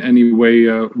in any way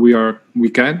we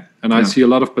can. And I see a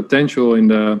lot of potential in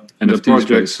the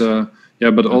projects,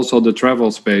 but also the travel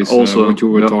space, what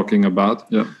you were talking about.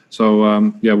 So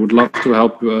would love to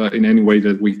help in any way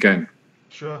that we can.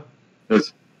 Sure.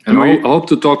 Yes. And I hope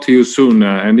to talk to you soon,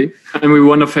 Andy. And we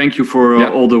want to thank you for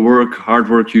all the hard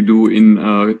work you do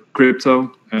in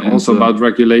crypto. And also about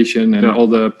regulation and all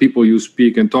the people you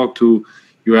speak and talk to.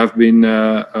 You have been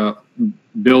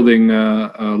building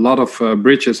a lot of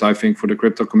bridges, I think, for the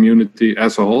crypto community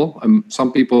as a whole.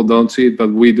 Some people don't see it,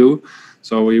 but we do.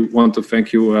 So we want to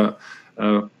thank you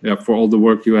for all the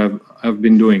work you have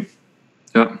been doing.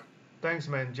 Yeah. Thanks,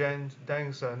 man, Jen.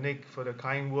 Thanks, Nick, for the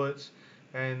kind words.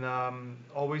 And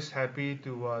always happy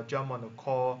to jump on a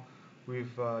call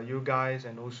with you guys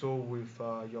and also with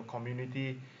your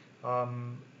community.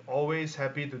 Always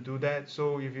happy to do that.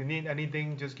 So if you need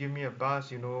anything, just give me a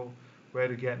buzz. You know where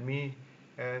to get me.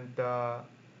 And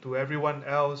to everyone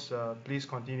else, please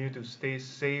continue to stay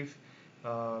safe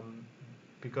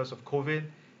because of COVID.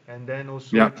 And then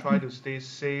also try to stay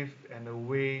safe and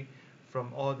away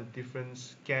from all the different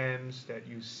scams that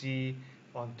you see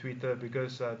on Twitter,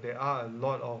 because there are a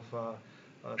lot of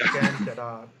scams that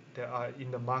are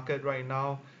in the market right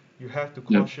now. You have to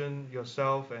caution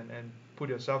yourself and put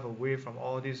yourself away from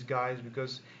all these guys,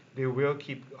 because they will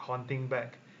keep hunting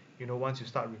back, you know, once you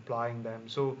start replying them.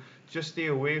 So just stay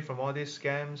away from all these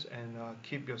scams and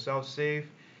keep yourself safe.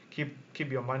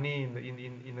 Keep your money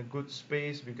in a good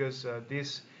space, because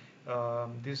this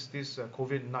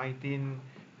COVID-19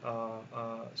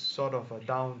 sort of a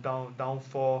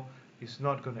downfall is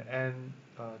not going to end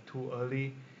too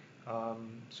early.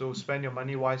 So spend your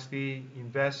money wisely,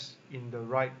 invest in the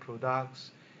right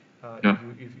products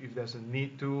if there's a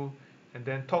need to, and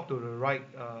then talk to the right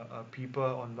people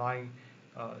online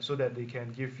so that they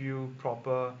can give you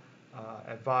proper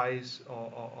advice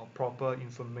or proper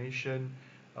information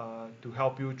to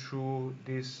help you through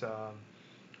this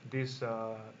this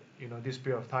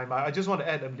period of time. I just want to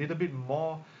add a little bit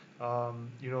more. I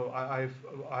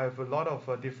have a lot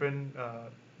of different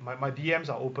my DMs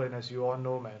are open, as you all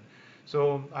know, man.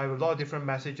 So I have a lot of different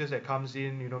messages that comes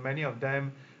in. You know, many of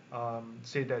them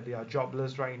say that they are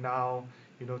jobless right now.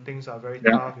 You know, things are very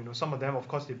tough. You know, some of them, of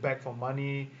course, they beg for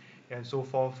money and so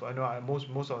forth. I know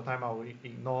most of the time I will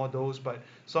ignore those, but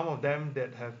some of them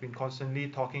that have been constantly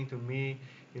talking to me,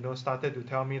 you know, started to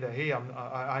tell me that, hey,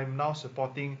 I'm now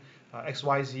supporting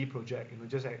XYZ project, you know,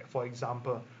 just for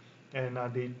example, and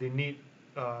they need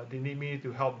me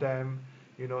to help them,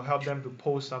 you know, help them to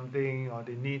post something, or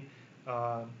they need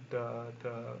the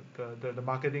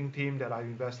marketing team that I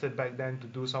invested back then to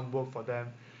do some work for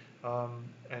them,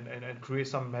 and create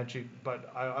some magic. But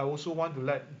I also want to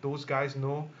let those guys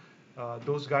know,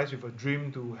 those guys with a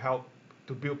dream to help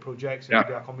to build projects, you know,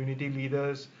 they are community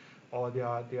leaders, or they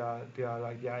are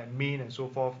like their admin and so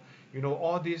forth. You know,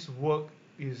 all this work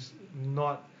is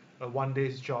not a one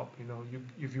day's job. You know,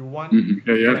 if you want you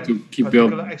have to keep particular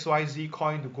building. XYZ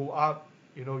coin to go up,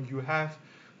 you know, you have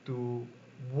to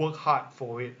work hard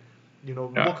for it. You know,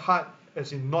 work hard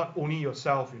as in not only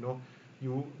yourself. You know,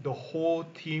 the whole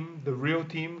team, the real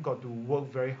team, got to work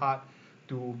very hard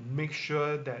to make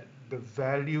sure that the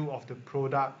value of the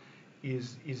product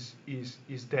is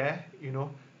there. You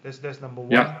know, that's number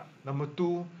one. Number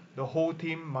two, the whole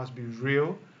team must be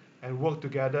real and work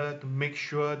together to make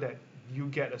sure that you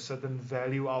get a certain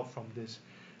value out from this.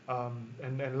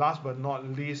 And last but not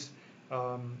least,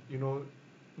 you know,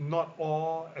 not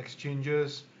all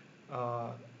exchanges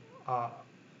I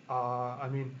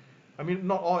mean,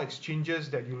 not all exchanges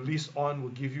that you list on will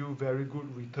give you very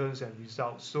good returns and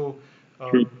results. So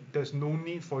there's no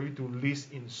need for you to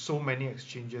list in so many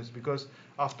exchanges, because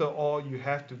after all, you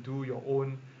have to do your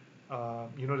own.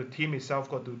 You know, the team itself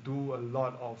got to do a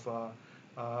lot of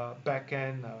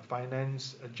back-end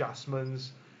finance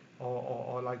adjustments,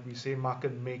 or like we say,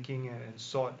 market making and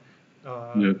sort,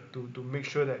 to make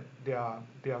sure that there are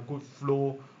good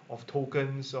flow of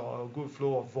tokens or a good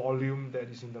flow of volume that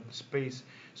is in the space.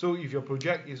 So if your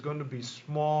project is going to be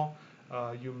small,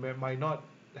 you might not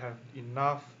have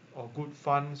enough or good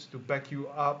funds to back you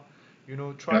up. You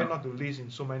know, try not to list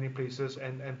in so many places,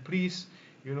 and please,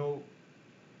 you know,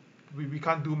 we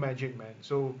can't do magic, man.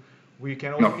 So we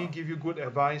can only give you good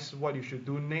advice what you should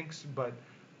do next, but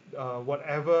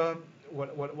whatever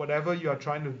you are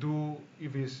trying to do,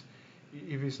 if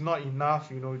it's not enough,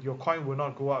 you know, your coin will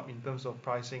not go up in terms of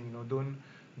pricing. You know,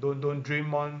 don't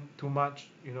dream on too much,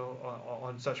 you know,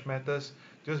 on such matters.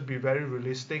 Just be very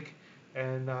realistic,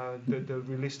 and the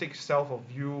realistic self of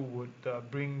you would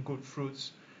bring good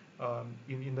fruits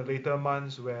in the later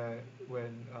months when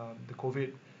the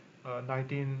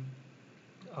COVID-19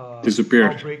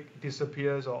 outbreak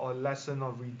disappears or lessen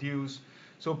or reduce.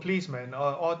 So please, man,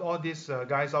 all these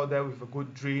guys out there with a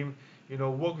good dream, you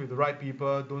know, work with the right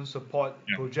people. Don't support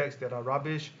projects that are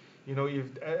rubbish. You know,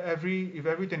 if every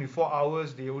 24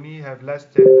 hours they only have less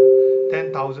than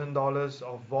 $10,000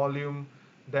 of volume,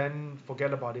 then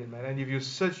forget about it, man. And if you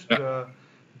search the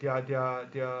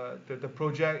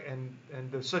project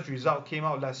and the search result came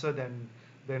out lesser than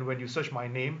when you search my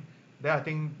name, then I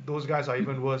think those guys are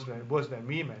even worse than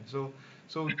me, man. So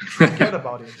forget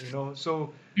about it, you know.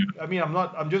 So I mean,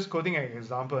 I'm just quoting an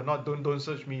example. Not don't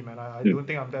search me, man. I don't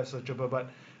think I'm that searchable.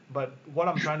 But what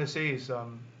I'm trying to say is,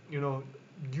 you know,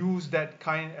 use that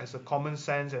kind as a common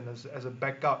sense and as a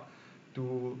backup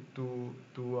to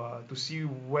see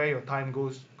where your time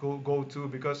go to,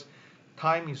 because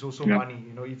time is also money.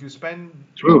 You know, if you spend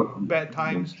bad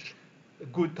times,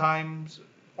 good times,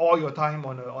 all your time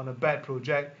on a bad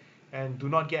project and do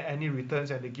not get any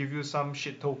returns, and they give you some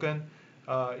shit token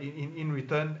in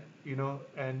return, you know,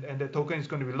 and the token is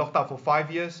going to be locked up for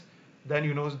 5 years, then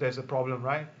you know there's a problem,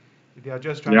 right? They are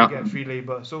just trying to get free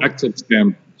labor. So active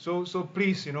scam. So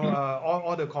please, you know,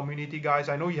 all the community guys,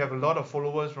 I know you have a lot of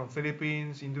followers from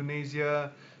Philippines,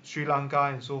 Indonesia, Sri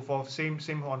Lanka, and so forth. Same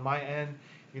on my end.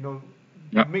 You know,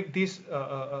 make this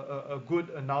a good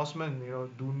announcement. You know,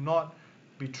 do not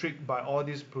be tricked by all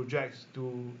these projects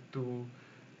to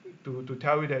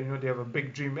tell you that, you know, they have a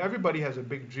big dream. Everybody has a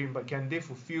big dream, but can they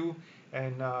fulfill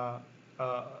and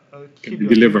keep your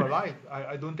dream alive?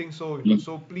 I don't think so. You know?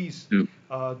 So please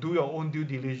do your own due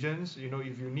diligence. You know,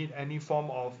 if you need any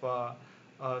form of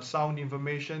sound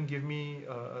information, give me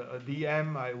a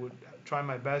DM. I would try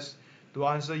my best to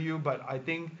answer you. But I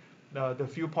think the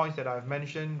few points that I've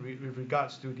mentioned with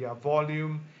regards to their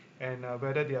volume and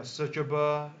whether they are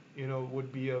searchable, you know,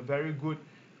 would be a very good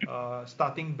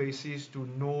starting basis to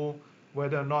know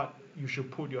whether or not you should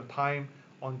put your time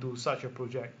onto such a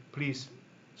project. Please.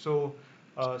 So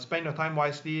spend your time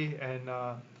wisely and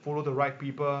follow the right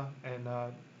people, and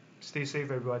stay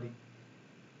safe, everybody.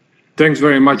 Thanks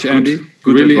very much, Andy.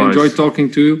 Good really advice. Enjoyed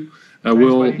talking to you.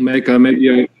 We'll make maybe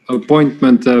an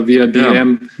appointment via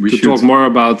DM to talk more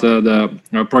about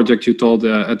the project you told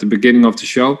at the beginning of the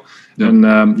show. And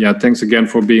thanks again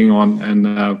for being on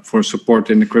and for support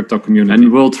in the crypto community.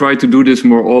 And we'll try to do this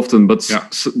more often, but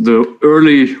the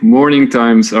early morning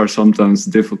times are sometimes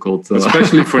difficult.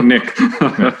 Especially for Nick.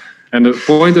 And the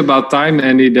point about time,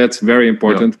 Andy, that's very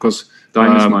important, because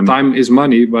time is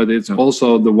money, but it's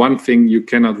also the one thing you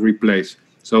cannot replace.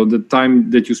 So the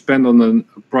time that you spend on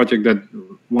a project that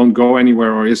won't go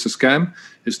anywhere or is a scam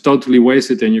is totally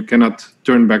wasted, and you cannot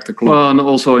turn back the clock. Well, and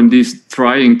also in these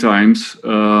trying times,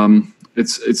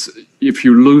 it's if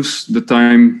you lose the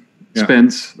time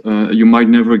spent, you might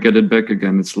never get it back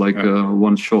again. It's like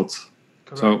one shot.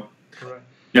 Correct.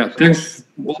 So thanks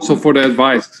also for the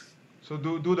advice. So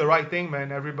do the right thing,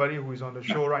 man. Everybody who is on the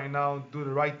show right now, do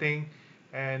the right thing.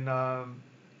 And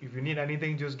if you need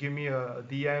anything, just give me a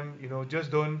DM. You know, just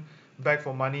don't beg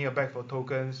for money or beg for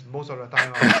tokens. Most of the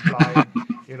time I'll reply.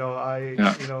 You know,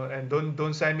 you know, and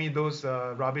don't send me those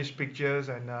rubbish pictures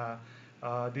and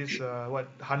this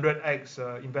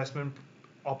 100x investment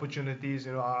opportunities.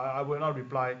 You know, I will not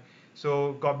reply.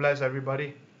 So God bless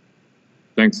everybody.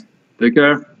 Thanks. Take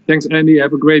care. Thanks, Andy.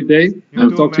 Have a great day.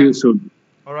 I'll talk to you soon.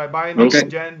 All right. Bye, Nick and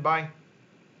Jen. Bye.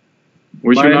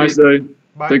 Wish you a nice day.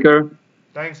 Bye. Take care.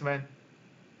 Thanks, man.